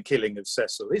hunting and the killing of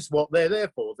Cecil. It's what they're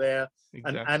there for. They're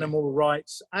an animal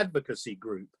rights advocacy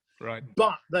group.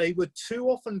 But they were too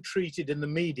often treated in the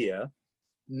media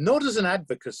not as an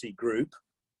advocacy group,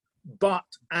 but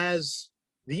as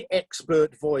the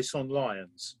expert voice on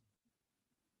lions.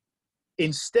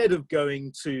 Instead of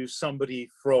going to somebody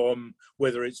from,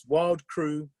 whether it's Wild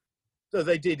Crew, though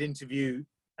they did interview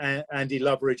Andy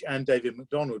Loveridge and David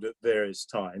McDonald at various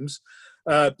times,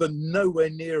 but nowhere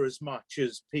near as much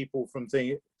as people from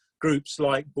groups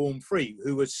like Born Free,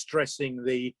 who were stressing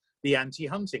the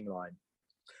anti-hunting line.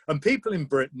 And people in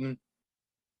Britain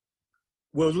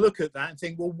will look at that and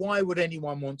think, well, why would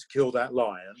anyone want to kill that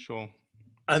lion?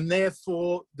 And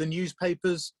therefore, the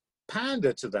newspapers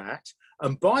pander to that.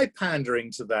 And by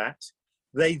pandering to that,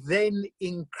 they then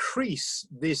increase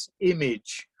this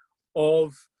image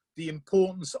of the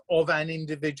importance of an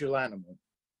individual animal.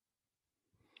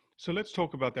 So let's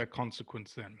talk about that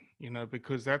consequence then, you know,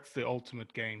 because that's the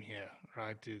ultimate game here,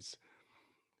 right? Is,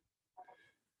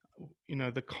 you know,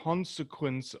 the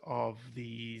consequence of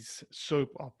these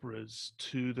soap operas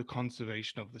to the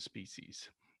conservation of the species,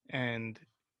 and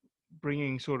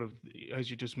bringing sort of, as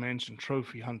you just mentioned,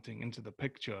 trophy hunting into the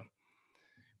picture.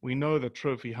 We know that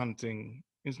trophy hunting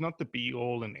is not the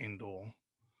be-all and end-all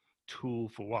tool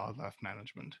for wildlife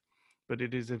management, but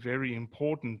it is a very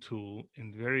important tool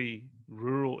in very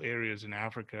rural areas in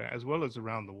Africa, as well as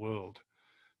around the world,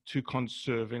 to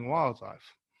conserving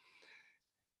wildlife.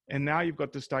 And now you've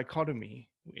got this dichotomy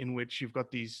in which you've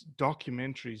got these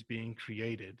documentaries being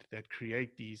created that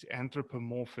create these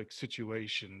anthropomorphic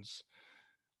situations,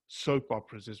 soap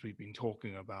operas, as we've been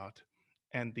talking about,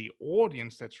 and the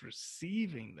audience that's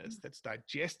receiving this, that's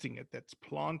digesting it, that's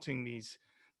planting these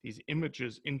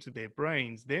images into their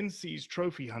brains, then sees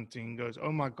trophy hunting and goes,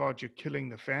 oh my God, you're killing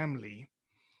the family.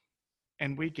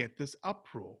 And we get this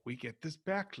uproar, we get this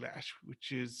backlash,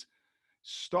 which is,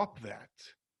 stop that.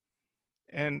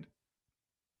 And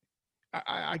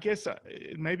I guess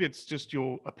maybe it's just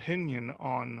your opinion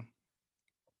on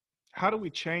how do we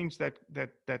change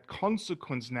that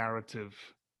consequence narrative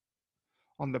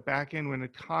on the back end when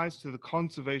it ties to the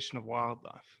conservation of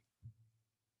wildlife?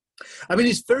 I mean,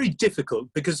 it's very difficult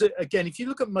because, again, if you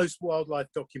look at most wildlife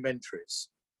documentaries,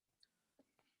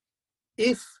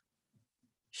 if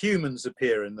humans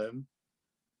appear in them,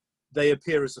 they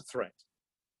appear as a threat.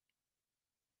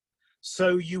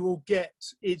 So you will get,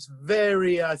 it's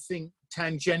very, I think,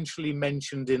 tangentially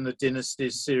mentioned in the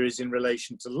Dynasties series in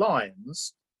relation to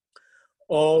lions,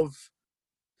 of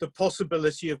the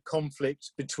possibility of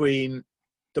conflict between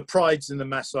the prides in the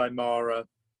Masai Mara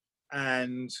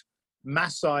and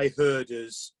Masai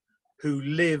herders who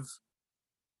live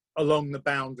along the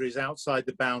boundaries, outside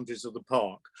the boundaries of the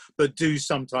park, but do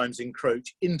sometimes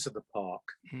encroach into the park.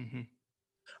 Mm-hmm.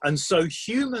 And so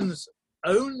humans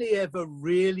only ever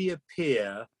really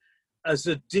appear as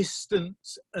a distant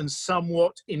and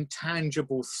somewhat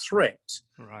intangible threat,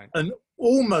 right, and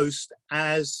almost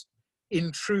as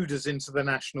intruders into the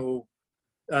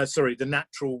the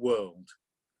natural world,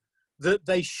 that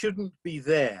they shouldn't be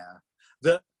there,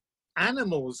 that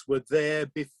animals were there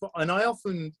before. And I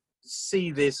often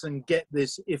see this and get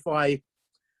this if I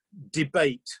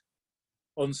debate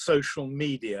on social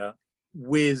media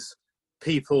with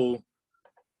people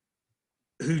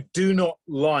who do not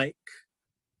like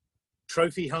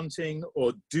trophy hunting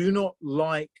or do not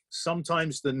like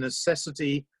sometimes the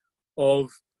necessity of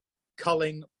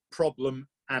culling problem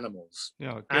animals.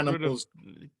 Yeah, animals.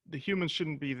 The humans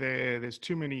shouldn't be there. There's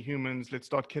too many humans. Let's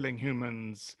start killing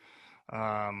humans.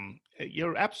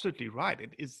 You're absolutely right.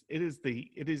 It is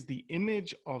the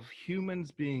image of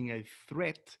humans being a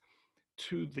threat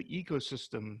to the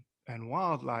ecosystem and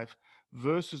wildlife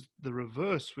versus the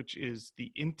reverse, which is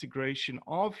the integration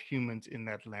of humans in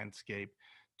that landscape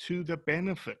to the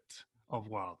benefit of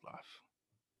wildlife.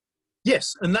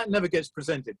 Yes, and that never gets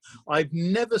presented. I've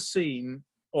never seen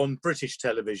on British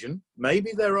television,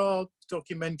 maybe there are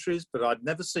documentaries, but I've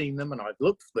never seen them, and I've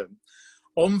looked for them,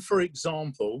 on, for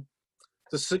example,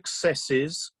 the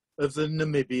successes of the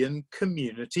Namibian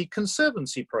community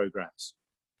conservancy programs.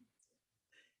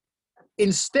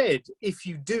 Instead, if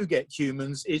you do get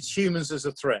humans, it's humans as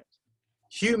a threat.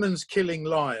 Humans killing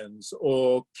lions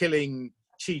or killing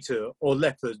cheetah or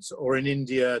leopards, or in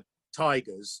India,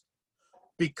 tigers,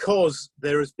 because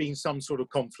there has been some sort of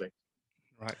conflict.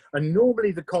 Right. And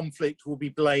normally the conflict will be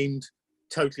blamed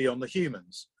totally on the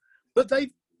humans, but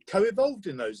they've co-evolved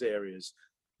in those areas.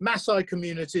 Maasai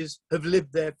communities have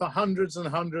lived there for hundreds and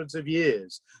hundreds of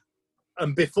years.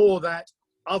 And before that,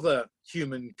 other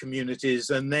human communities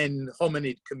and then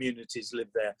hominid communities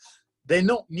lived there. They're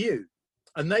not new.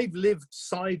 And they've lived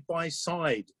side by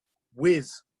side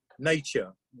with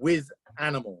nature, with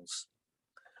animals.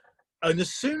 And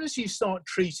as soon as you start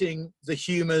treating the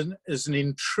human as an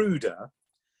intruder,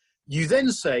 you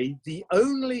then say the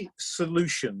only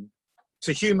solution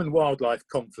to human-wildlife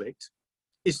conflict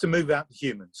is to move out the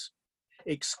humans.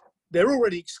 They're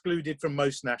already excluded from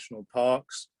most national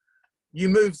parks. You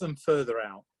move them further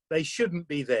out. They shouldn't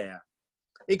be there.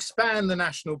 Expand the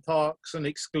national parks and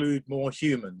exclude more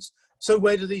humans. So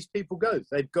where do these people go?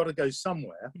 They've got to go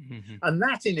somewhere. Mm-hmm. And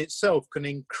that in itself can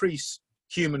increase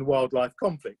human-wildlife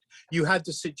conflict. You had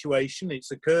the situation,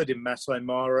 it's occurred in Masai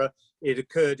Mara, it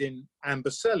occurred in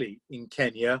Amboseli in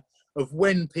Kenya, of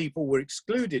when people were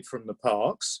excluded from the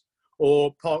parks,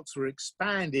 or parks were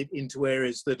expanded into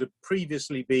areas that had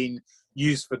previously been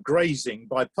used for grazing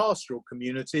by pastoral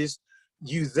communities.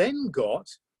 You then got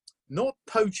not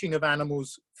poaching of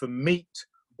animals for meat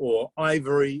or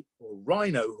ivory or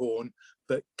rhino horn,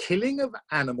 but killing of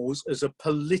animals as a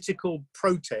political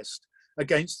protest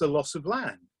against the loss of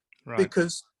land. Right.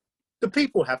 Because the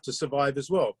people have to survive as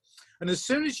well. And as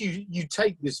soon as you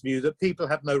take this view that people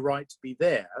have no right to be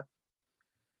there,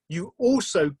 you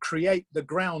also create the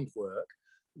groundwork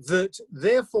that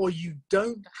therefore you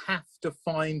don't have to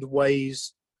find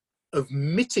ways of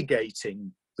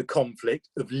mitigating the conflict,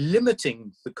 of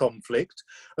limiting the conflict,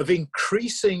 of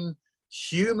increasing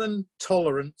human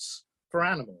tolerance for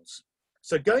animals.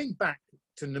 So going back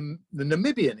to the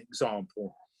Namibian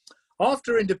example,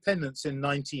 after independence in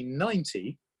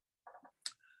 1990,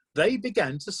 they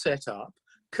began to set up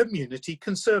community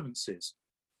conservancies.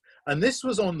 And this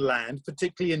was on land,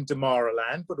 particularly in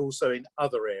Damara-land, but also in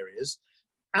other areas,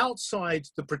 outside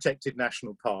the protected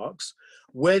national parks,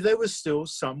 where there was still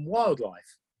some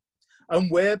wildlife and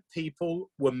where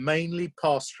people were mainly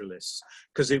pastoralists,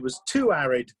 because it was too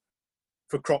arid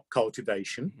for crop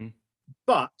cultivation, Mm-hmm.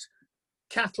 but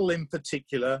cattle in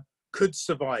particular could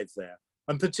survive there,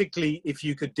 and particularly if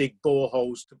you could dig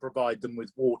boreholes to provide them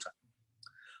with water.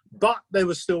 but there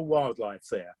was still wildlife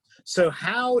there. So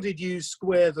how did you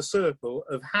square the circle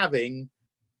of having,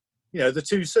 the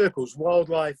two circles,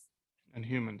 wildlife and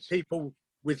humans, people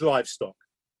with livestock?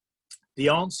 The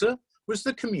answer was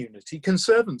the community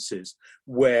conservancies,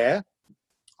 where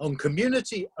on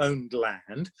community-owned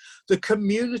land, the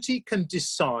community can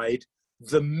decide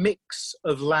the mix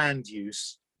of land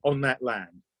use on that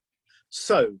land.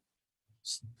 So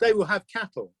they will have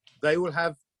cattle. They will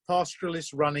have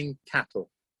pastoralists running cattle.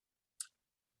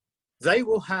 They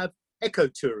will have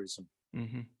ecotourism.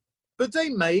 Mm-hmm. But they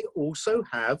may also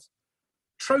have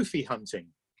trophy hunting.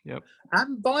 Yep.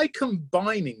 And by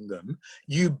combining them,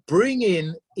 you bring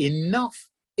in enough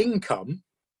income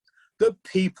that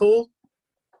people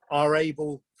are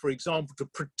able, for example, to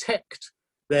protect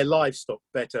their livestock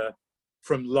better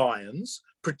from lions,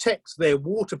 protect their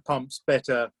water pumps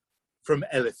better from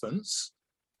elephants,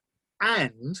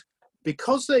 and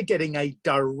because they're getting a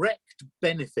direct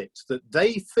benefit that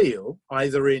they feel,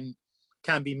 either in,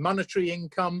 can be monetary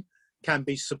income, can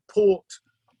be support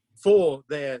for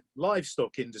their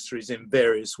livestock industries in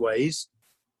various ways,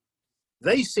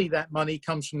 they see that money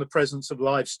comes from the presence of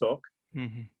livestock.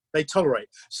 Mm-hmm. They tolerate.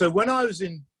 So when I was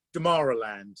in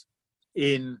Damaraland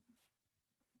in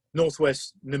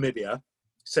northwest Namibia,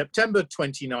 September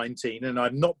 2019, and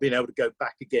I've not been able to go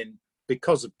back again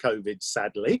because of COVID,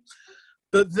 sadly,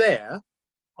 but there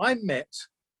I met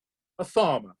a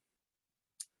farmer,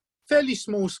 fairly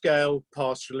small scale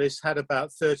pastoralist, had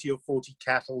about 30 or 40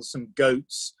 cattle, some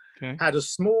goats, okay, had a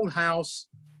small house,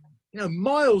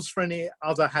 miles from any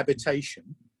other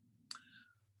habitation.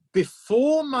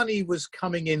 Before money was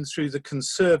coming in through the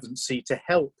Conservancy to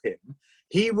help him,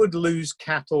 he would lose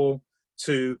cattle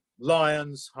to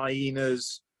lions,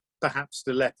 hyenas, perhaps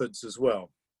the leopards as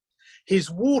well.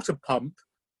 His water pump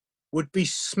would be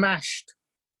smashed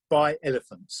by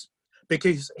elephants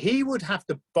because he would have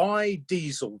to buy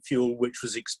diesel fuel, which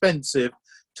was expensive,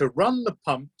 to run the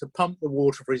pump, to pump the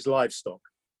water for his livestock.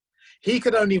 He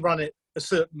could only run it a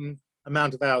certain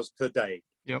amount of hours per day.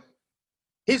 Yep.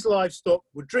 His livestock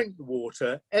would drink the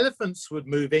water, elephants would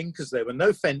move in because there were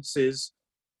no fences,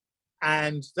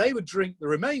 and they would drink the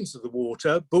remains of the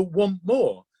water, but want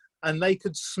more. And they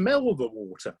could smell the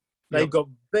water. They've got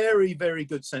very, very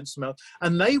good sense of smell.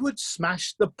 And they would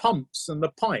smash the pumps and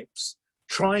the pipes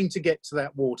trying to get to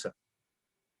that water.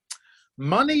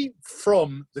 Money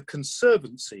from the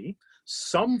Conservancy,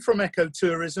 some from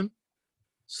ecotourism,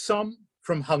 some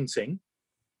from hunting,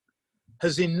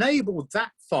 has enabled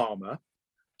that farmer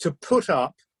to put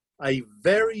up a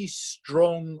very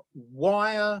strong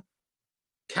wire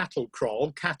cattle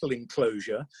kraal, cattle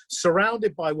enclosure,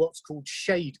 surrounded by what's called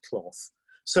shade cloth.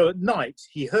 So at night,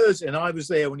 he herds, and I was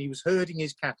there when he was herding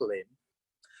his cattle in,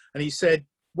 and he said,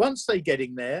 once they get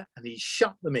in there and he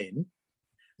shut them in,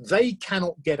 they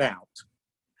cannot get out.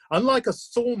 Unlike a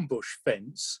thorn bush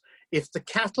fence, if the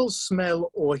cattle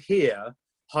smell or hear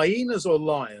hyenas or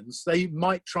lions, they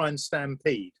might try and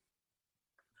stampede.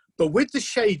 But with the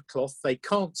shade cloth, they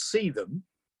can't see them,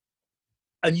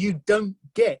 and you don't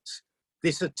get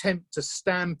this attempt to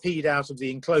stampede out of the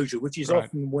enclosure, which is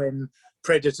often when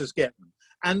predators get them.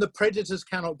 And the predators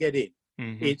cannot get in.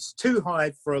 Mm-hmm. It's too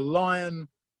high for a lion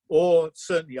or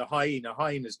certainly a hyena.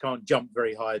 Hyenas can't jump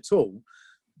very high at all,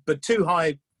 but too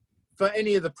high for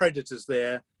any of the predators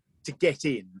there to get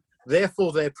in.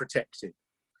 Therefore, they're protected.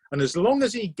 And as long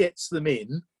as he gets them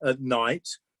in at night,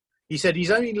 he said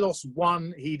he'd only lost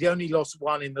one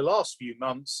in the last few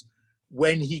months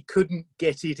when he couldn't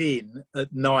get it in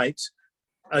at night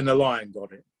and a lion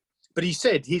got it. But he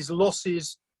said his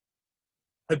losses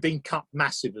had been cut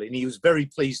massively, and he was very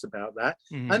pleased about that.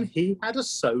 Mm-hmm. And he had a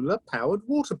solar-powered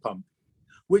water pump,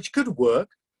 which could work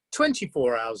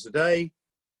 24 hours a day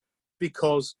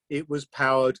because it was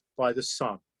powered by the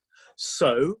sun.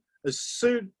 So as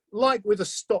soon, like with a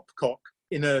stopcock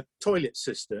in a toilet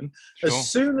cistern, as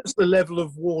soon as the level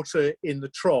of water in the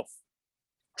trough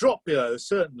dropped below a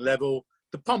certain level,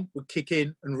 the pump would kick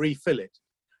in and refill it.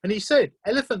 And he said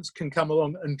elephants can come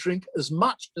along and drink as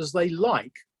much as they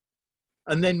like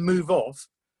and then move off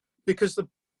because the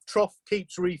trough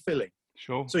keeps refilling.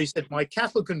 Sure. So he said, my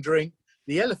cattle can drink,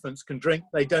 the elephants can drink,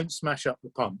 they don't smash up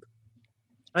the pump.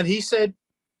 And he said,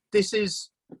 it's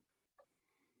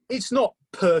not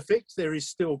perfect, there is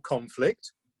still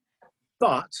conflict,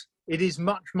 but it is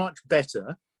much, much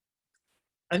better.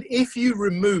 And if you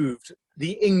removed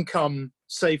the income,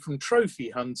 say, from trophy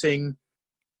hunting,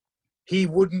 he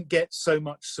wouldn't get so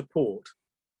much support.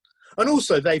 And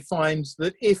also they find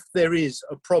that if there is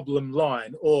a problem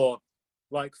lion, or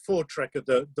like Voortrekker,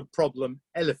 the problem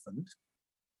elephant,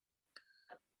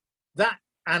 that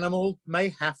animal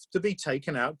may have to be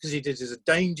taken out because it is a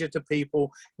danger to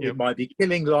people. Yep. It might be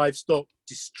killing livestock,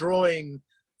 destroying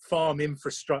farm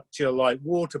infrastructure like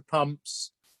water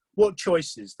pumps. What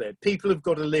choice is there? People have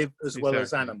got to live as well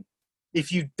as animals.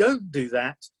 If you don't do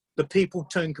that, the people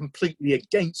turn completely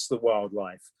against the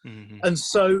wildlife. Mm-hmm. And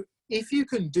so if you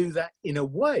can do that in a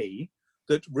way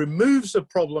that removes a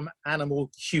problem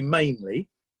animal humanely,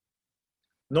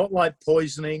 not like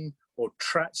poisoning or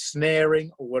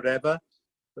snaring or whatever,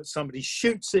 but somebody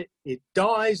shoots it, it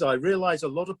dies. I realize a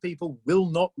lot of people will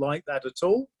not like that at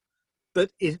all,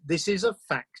 but this is a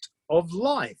fact of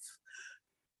life.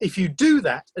 If you do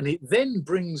that and it then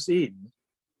brings in,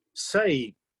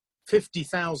 say,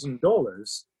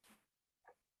 $50,000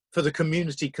 for the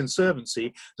community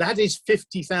conservancy, that is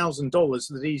 $50,000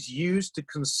 that is used to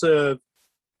conserve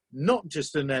not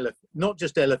just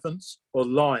elephants or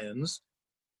lions,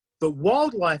 but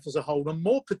wildlife as a whole, and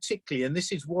more particularly, and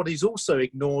this is what is also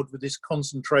ignored with this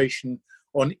concentration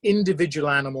on individual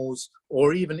animals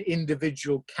or even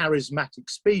individual charismatic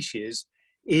species,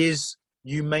 is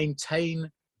you maintain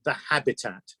the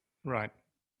habitat. Right.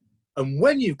 And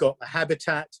when you've got the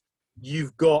habitat,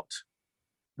 you've got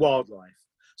wildlife.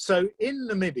 So in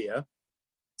Namibia,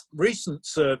 recent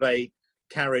survey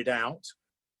carried out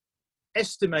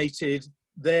estimated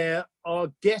there are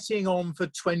getting on for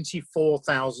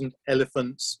 24,000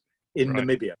 elephants in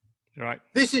Namibia. Right.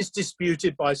 This is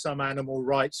disputed by some animal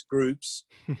rights groups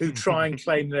who try and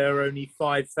claim there are only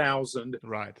 5,000.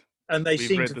 Right. And they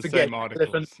seem to forget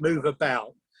elephants move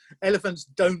about. Elephants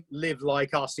don't live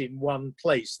like us in one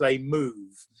place, they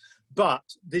move. But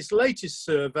this latest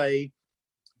survey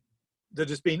that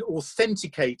has been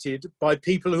authenticated by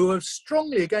people who are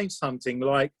strongly against hunting,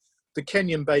 like the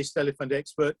Kenyan-based elephant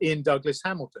expert Ian Douglas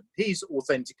Hamilton. He's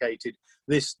authenticated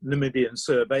this Namibian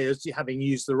survey as having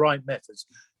used the right methods.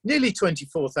 Nearly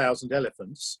 24,000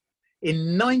 elephants.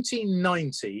 In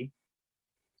 1990,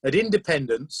 at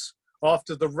independence,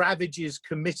 after the ravages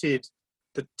committed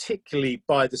particularly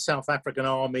by the South African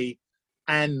army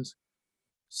and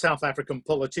South African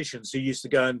politicians who used to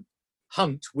go and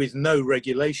hunt with no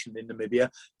regulation in Namibia,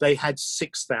 they had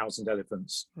 6,000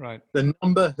 elephants. Right. The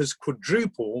number has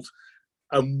quadrupled,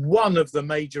 and one of the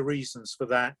major reasons for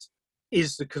that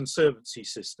is the conservancy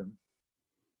system.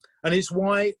 And it's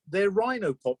why their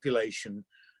rhino population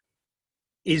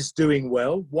is doing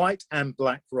well, white and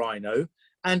black rhino,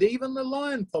 and even the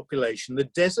lion population, the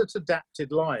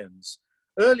desert-adapted lions.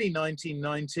 Early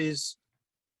 1990s,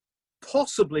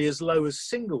 possibly as low as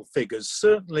single figures,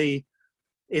 certainly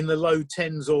in the low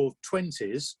 10s or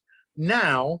 20s.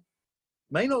 Now,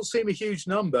 may not seem a huge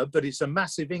number, but it's a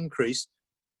massive increase.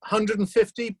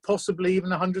 150, possibly even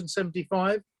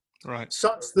 175. Right.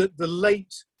 Such that the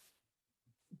late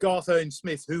Garth Owen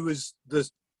Smith, who was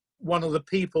one of the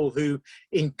people who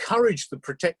encouraged the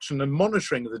protection and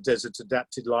monitoring of the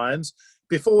desert-adapted lions,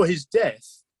 before his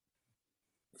death,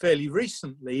 fairly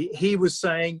recently, he was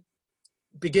saying,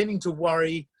 beginning to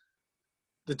worry,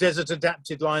 the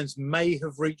desert-adapted lions may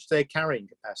have reached their carrying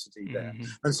capacity there. Mm-hmm.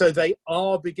 And so they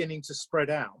are beginning to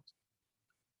spread out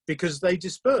because they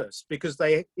disperse, because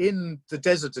they, in the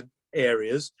desert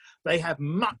areas, they have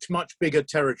much, much bigger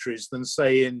territories than,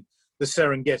 say, in the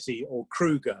Serengeti or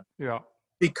Kruger. Yeah.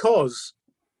 Because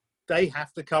they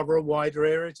have to cover a wider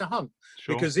area to hunt.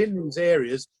 Sure. Because in these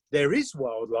areas, there is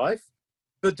wildlife,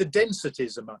 but the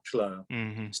densities are much lower.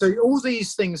 Mm-hmm. So all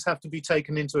these things have to be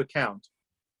taken into account.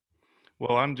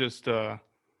 Well, I'm just,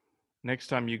 next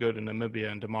time you go to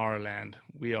Namibia and Damaraland,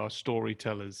 we are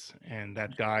storytellers. And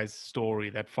that guy's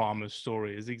story, that farmer's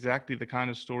story, is exactly the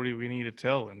kind of story we need to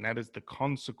tell. And that is the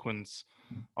consequence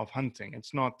of hunting.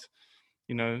 It's not,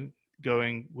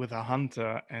 going with a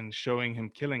hunter and showing him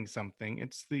killing something.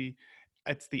 It's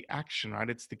the action, right?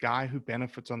 It's the guy who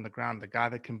benefits on the ground, the guy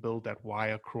that can build that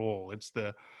wire crawl. It's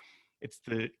the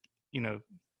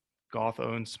Garth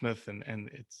Owen Smith, and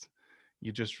it's,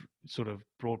 you just sort of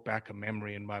brought back a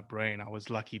memory in my brain. I was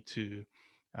lucky to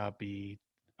be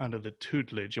under the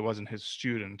tutelage. I wasn't his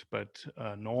student, but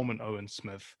Norman Owen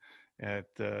Smith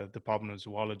at the Department of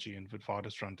Zoology in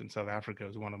Witwatersrand in South Africa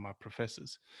was one of my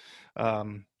professors.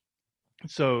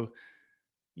 So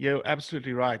you're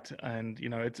absolutely right. And,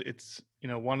 it's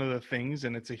one of the things,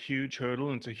 and it's a huge hurdle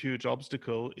and it's a huge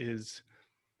obstacle, is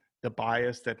the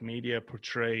bias that media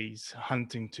portrays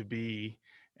hunting to be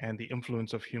and the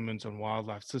influence of humans on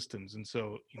wildlife systems. And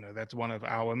so, that's one of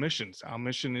our missions. Our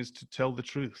mission is to tell the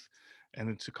truth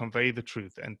and to convey the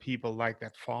truth. And people like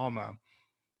that farmer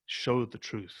show the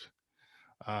truth.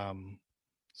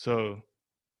 So,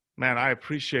 man, I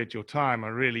appreciate your time. I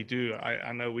really do.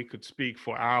 I know we could speak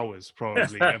for hours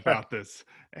probably about this.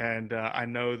 And I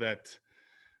know that,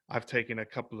 I've taken a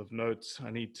couple of notes.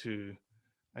 I need to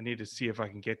see if I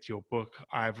can get your book,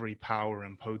 Ivory, Power,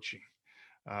 and Poaching.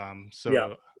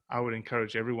 So I would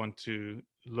encourage everyone to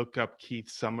look up Keith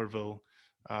Somerville.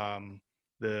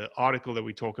 The article that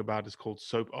we talk about is called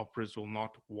 "Soap Operas Will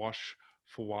Not Wash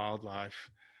for Wildlife,"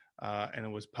 and it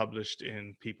was published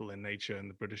in People and Nature and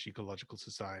the British Ecological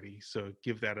Society. So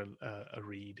give that a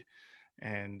read.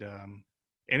 And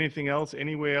anything else,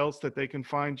 anywhere else that they can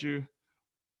find you?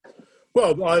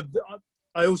 Well,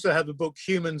 I also have the book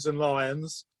Humans and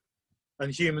Lions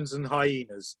and Humans and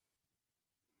Hyenas.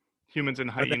 Humans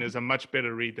and Hyenas are much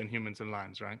better read than Humans and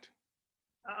Lions, right?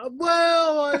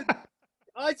 Well,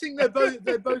 I think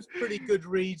they're both pretty good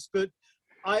reads, but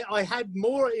I had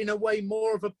more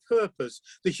of a purpose.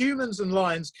 The Humans and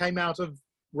Lions came out of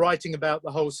writing about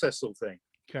the whole Cecil thing.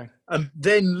 Okay. And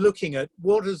then looking at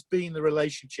what has been the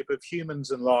relationship of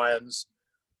humans and lions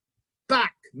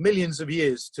back millions of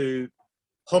years to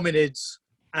hominids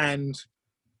and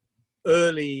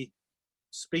early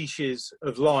species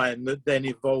of lion that then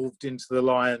evolved into the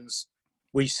lions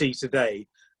we see today,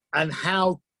 and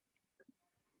how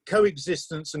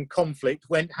coexistence and conflict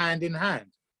went hand in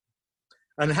hand,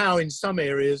 and how in some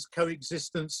areas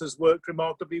coexistence has worked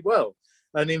remarkably well.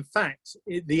 And in fact,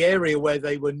 the area where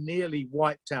they were nearly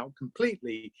wiped out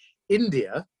completely,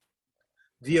 India,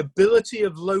 the ability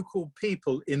of local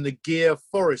people in the Gir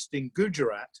forest in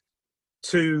Gujarat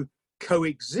to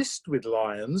coexist with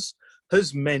lions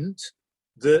has meant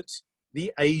that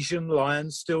the Asian lion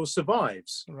still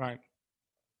survives. Right.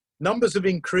 Numbers have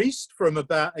increased from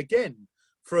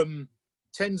from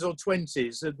 10s or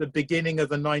 20s at the beginning of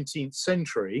the 19th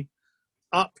century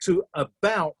up to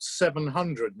about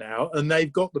 700 now, and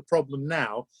they've got the problem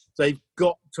now. They've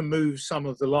got to move some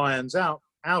of the lions out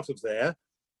of there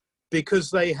because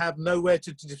they have nowhere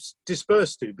to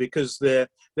disperse to, because their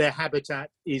habitat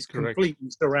is completely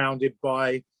surrounded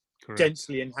by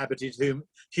densely inhabited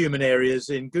human areas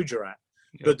in Gujarat.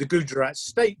 Yep. But the Gujarat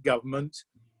state government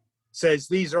says,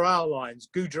 these are our lions.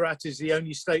 Gujarat is the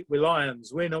only state with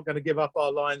lions. We're not going to give up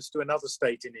our lions to another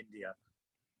state in India.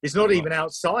 It's not even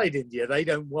outside India. They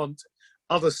don't want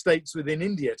other states within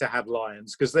India to have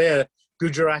lions because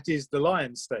Gujarat is the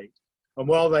lion state. And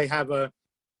while they have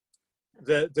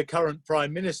the current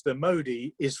Prime Minister,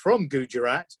 Modi, is from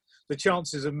Gujarat, the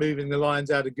chances of moving the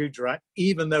lions out of Gujarat,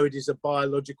 even though it is a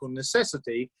biological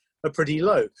necessity, are pretty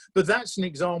low. But that's an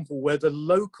example where the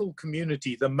local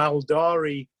community, the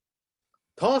Maldari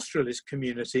pastoralist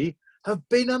community, have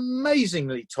been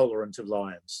amazingly tolerant of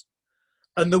lions.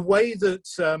 And the way that,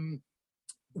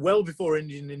 well before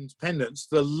Indian independence,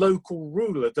 the local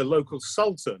ruler, the local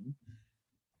sultan,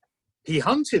 he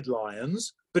hunted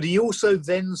lions, but he also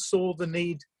then saw the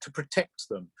need to protect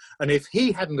them. And if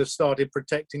he hadn't have started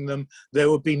protecting them, there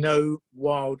would be no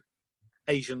wild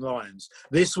Asian lions.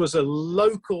 This was a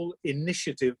local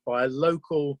initiative by a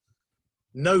local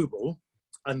noble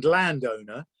and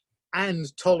landowner, and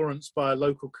tolerance by a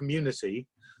local community,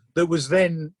 that was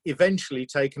then eventually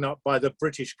taken up by the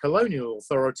British colonial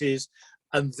authorities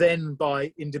and then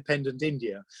by independent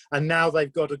India. And now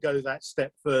they've got to go that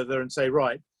step further and say,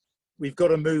 right, we've got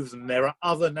to move them. There are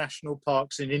other national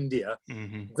parks in India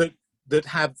that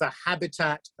have the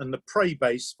habitat and the prey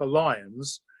base for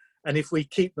lions. And if we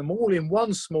keep them all in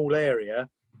one small area,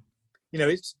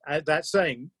 it's that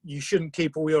saying, you shouldn't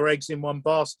keep all your eggs in one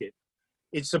basket.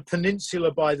 It's a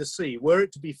peninsula by the sea. Were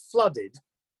it to be flooded,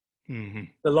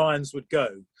 the lions would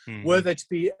go. Were there to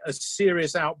be a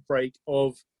serious outbreak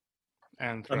of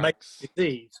anthrax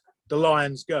disease, the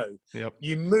lions go. Yep.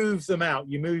 You move them out.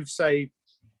 You move, say,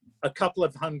 a couple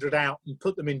of hundred out and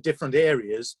put them in different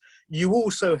areas. You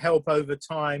also help over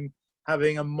time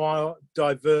having a more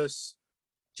diverse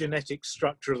genetic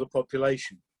structure of the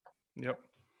population. Yep.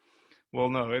 Well,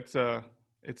 no, it's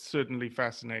certainly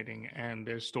fascinating, and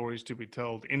there's stories to be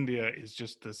told. India is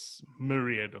just this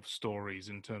myriad of stories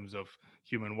in terms of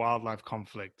human-wildlife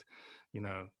conflict.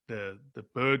 The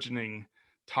burgeoning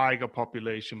tiger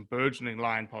population, burgeoning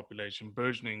lion population,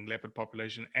 burgeoning leopard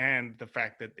population, and the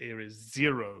fact that there is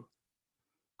zero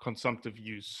consumptive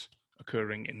use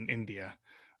occurring in India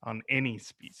on any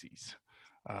species.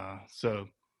 So,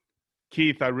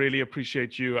 Keith, I really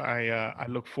appreciate you. I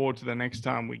look forward to the next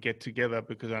time we get together,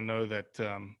 because I know that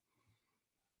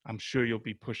I'm sure you'll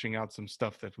be pushing out some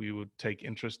stuff that we would take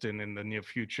interest in the near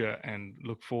future, and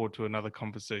look forward to another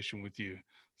conversation with you.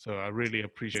 So I really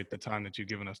appreciate the time that you've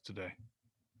given us today.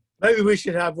 Maybe we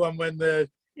should have one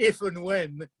if and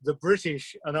when the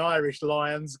British and Irish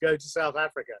Lions go to South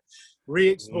Africa.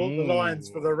 Re-export the Lions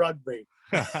for the rugby.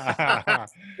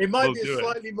 It might be a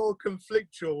slightly more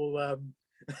conflictual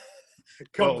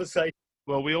conversation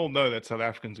Well, we all know that South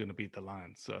Africa's going to beat the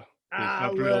Lions, so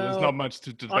there's well, not much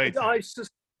to debate.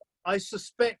 I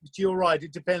suspect you're right.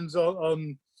 It depends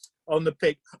on the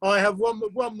pick. I have one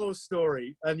more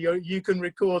story, and you can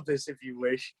record this if you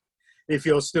wish, if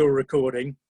you're still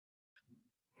recording.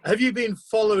 Have you been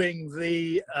following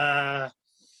the,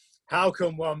 how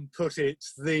can one put it,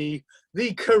 the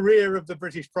career of the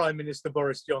British Prime Minister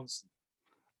Boris Johnson?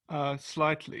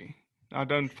 Slightly. I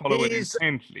don't follow it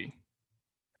intently.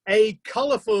 A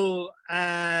colourful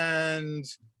and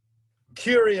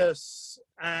curious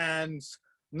and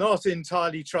not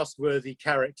entirely trustworthy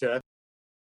character.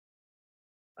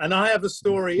 And I have a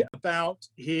story about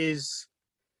his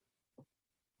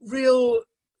real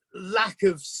lack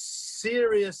of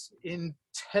serious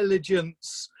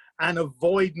intelligence and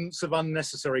avoidance of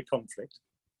unnecessary conflict.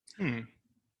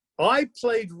 I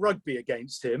played rugby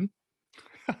against him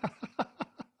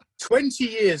 20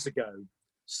 years ago.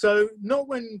 So not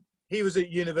when he was at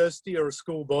university or a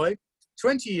schoolboy,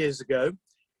 20 years ago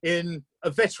in a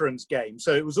veterans game.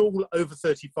 So it was all over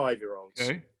 35-year-olds.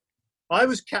 Okay. I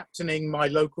was captaining my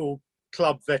local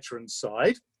club veterans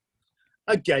side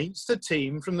against a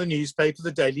team from the newspaper,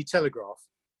 the Daily Telegraph.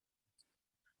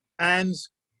 And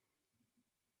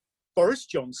Boris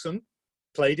Johnson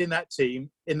played in that team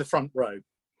in the front row.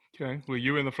 Okay. Were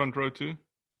you in the front row too?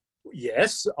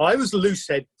 Yes, I was loose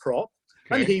head prop,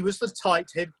 Okay. and he was the tight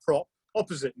head prop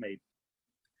opposite me.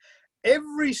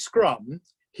 Every scrum,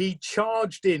 he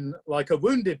charged in like a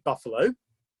wounded buffalo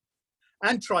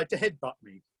and tried to headbutt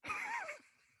me.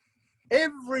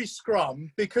 Every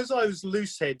scrum, because I was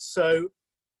loose head, so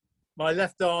my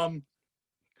left arm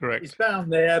Correct. is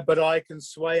bound there, but I can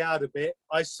sway out a bit.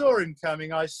 I saw him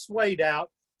coming, I swayed out,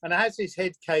 and as his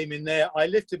head came in there, I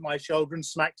lifted my shoulder and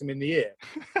smacked him in the ear.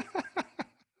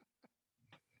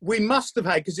 We must have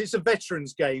had, because it's a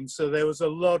veterans game, so there was a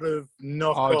lot of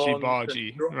knock-on.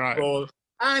 Argy-bargy, right.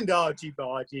 And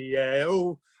argy-bargy, yeah.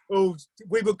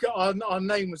 Our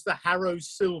name was the Harrow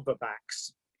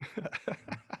Silverbacks.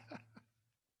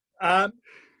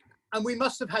 And we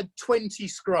must have had 20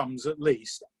 scrums at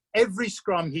least. Every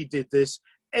scrum he did this.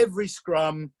 Every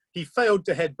scrum he failed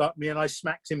to headbutt me, and I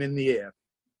smacked him in the ear.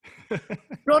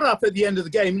 Got up at the end of the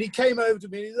game, and he came over to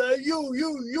me and he said,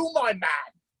 you, my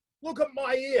man, look at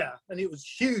my ear. And it was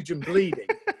huge and bleeding.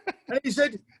 And he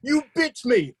said, you bit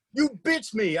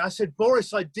me. I said,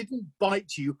 Boris, I didn't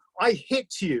bite you. I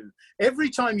hit you. Every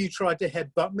time you tried to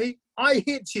headbutt me, I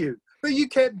hit you. But you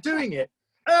kept doing it.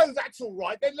 Oh, that's all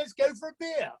right. Then let's go for a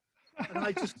beer. And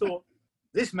I just thought,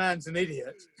 this man's an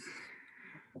idiot.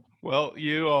 Well,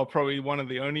 you are probably one of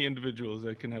the only individuals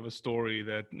that can have a story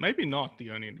that, maybe not the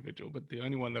only individual, but the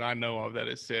only one that I know of that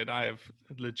has said, I have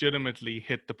legitimately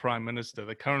hit the Prime Minister,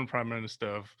 the current Prime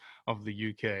Minister of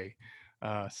the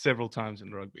UK, several times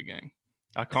in the rugby game.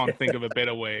 I can't think of a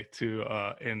better way to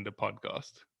end the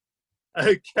podcast.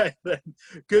 Okay, then.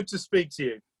 Good to speak to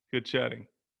you. Good chatting.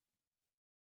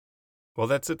 Well,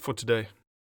 that's it for today.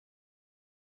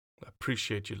 I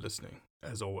appreciate you listening,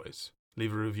 as always.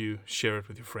 Leave a review, share it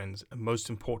with your friends, and most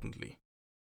importantly,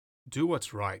 do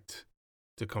what's right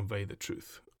to convey the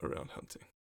truth around hunting.